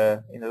up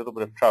in a little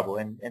bit of trouble.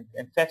 And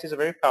fat is a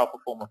very powerful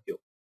form of fuel.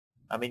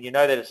 I mean, you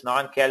know that it's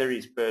 9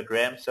 calories per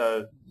gram,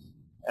 so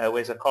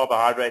whereas a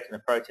carbohydrate and a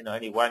protein are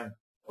only 1,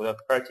 well, the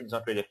protein's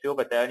not really a fuel,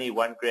 but they're only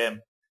 1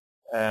 gram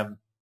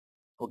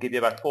will give you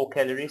about 4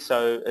 calories.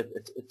 So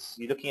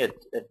you're looking at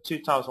 2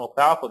 times more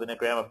powerful than a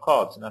gram of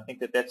carbs, and I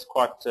think that's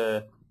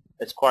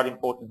quite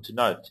important to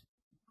note.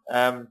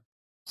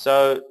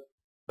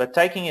 But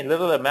taking in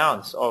little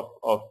amounts of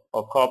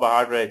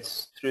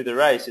carbohydrates through the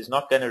race is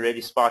not going to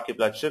really spike your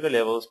blood sugar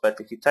levels. But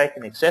if you take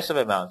an excessive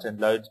amount and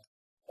load,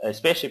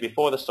 especially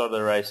before the start of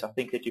the race, I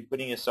think that you're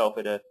putting yourself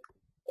at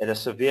a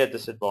severe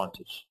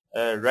disadvantage.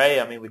 Ray,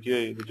 I mean, would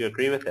you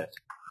agree with that?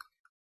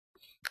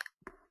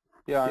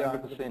 Yeah,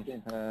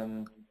 100%.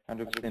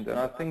 100%. And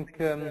I think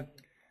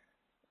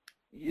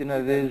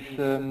there's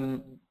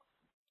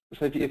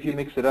so if you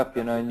mix it up,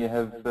 and you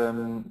have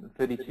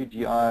 32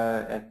 GI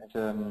at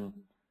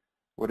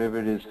whatever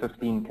it is,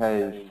 15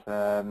 Ks,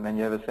 and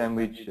you have a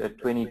sandwich at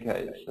 20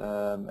 Ks,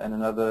 and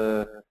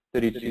another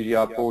 32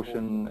 GI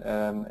portion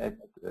at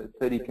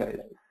 30 Ks.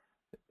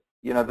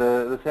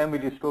 The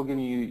sandwich is still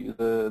giving you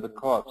the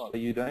carbs, so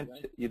you don't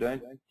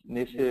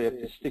necessarily have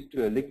to stick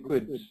to a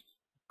liquid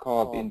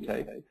carb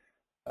intake,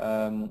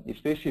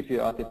 especially if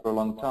you're out there for a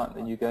long time.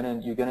 Then you're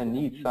gonna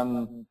need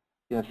some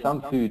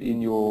some food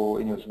in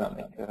your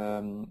stomach.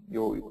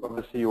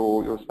 Obviously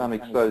your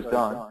stomach slows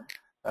down,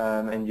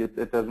 and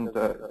it doesn't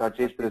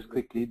digest it as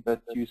quickly,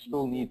 but you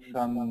still need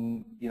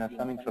some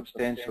something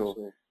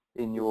substantial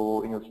in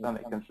your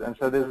stomach, and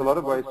so there's a lot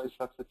of ways to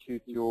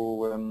substitute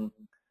your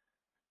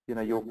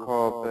your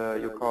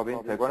carb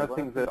intake. One of the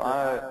things that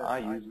I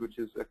use, which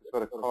is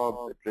sort of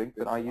carb drink,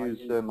 but I use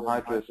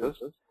Hydrosis.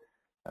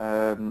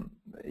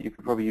 You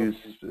could probably use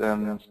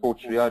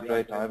Sports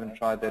Rehydrate. I haven't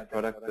tried that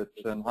product, but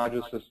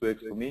Hydrosis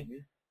works for me.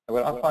 And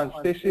what I find,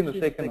 especially in the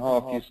second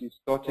half, you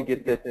start to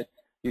get that,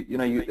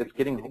 it's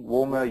getting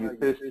warmer, you're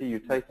thirsty, you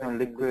take on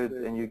liquid,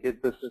 and you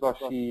get this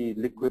sloshy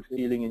liquid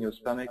feeling in your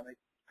stomach.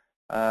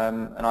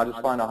 And I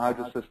just find a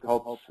Hydrosis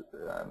helps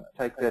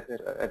take that,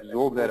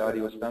 absorb that out of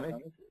your stomach.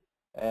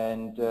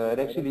 And it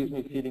actually leaves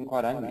me feeling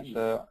quite hungry.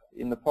 So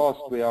in the past,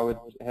 where I would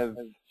have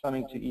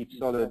something to eat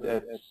solid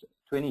at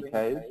 20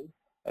 Ks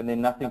and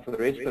then nothing for the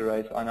rest of the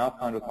race, I now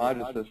find with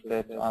Hydrosis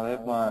that I'll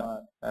have my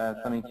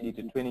something to eat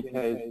at 20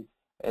 Ks,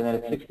 and then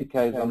at 60 Ks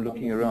I'm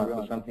looking around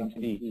for something to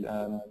eat.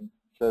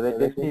 So that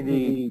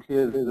definitely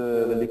clears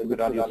the liquid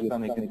out of your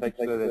stomach and takes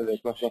away that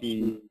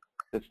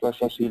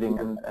slushy feeling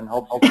and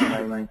helps you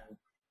remain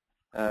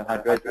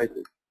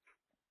hydrated.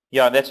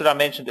 Yeah, that's what I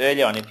mentioned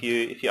earlier on. If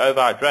you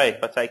overhydrate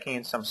by taking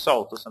in some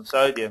salt or some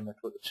sodium, it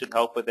should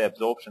help with the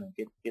absorption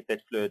and get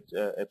that fluid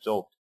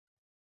absorbed,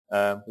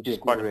 which is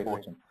quite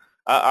important.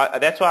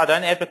 That's why I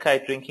don't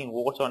advocate drinking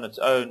water on its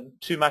own,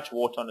 too much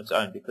water on its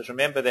own, because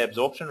remember the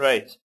absorption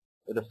rate,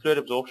 the fluid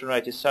absorption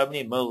rate is so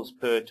many mils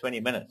per 20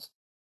 minutes,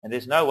 and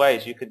there's no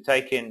ways you can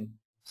take in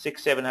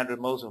 600-700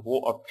 mils of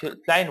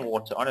plain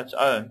water on its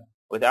own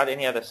without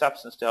any other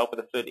substance to help with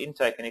the fluid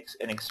intake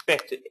and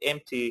expect to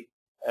empty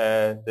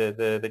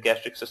the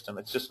gastric system.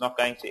 It's just not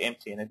going to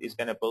empty, and it is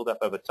going to build up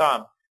over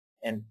time.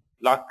 And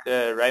like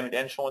Raymond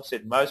and Shaun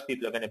said, most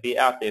people are going to be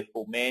out there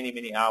for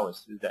many hours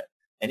through that.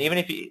 And even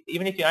if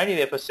you're only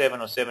there for 7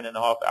 or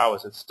 7.5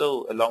 hours, it's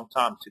still a long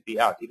time to be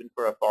out, even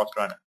for a fast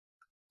runner.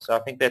 So I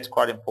think that's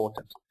quite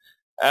important.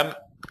 I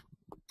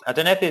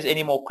don't know if there's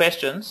any more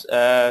questions,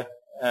 but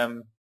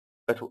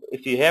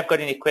if you have got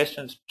any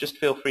questions, just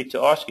feel free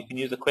to ask. You can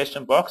use the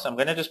question box. I'm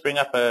going to just bring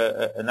up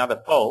another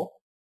poll.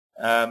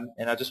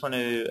 And I just want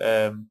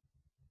to,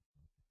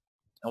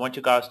 I want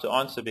you guys to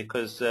answer,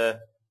 because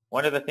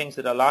one of the things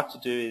that I like to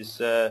do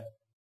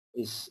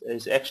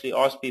is actually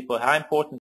ask people how important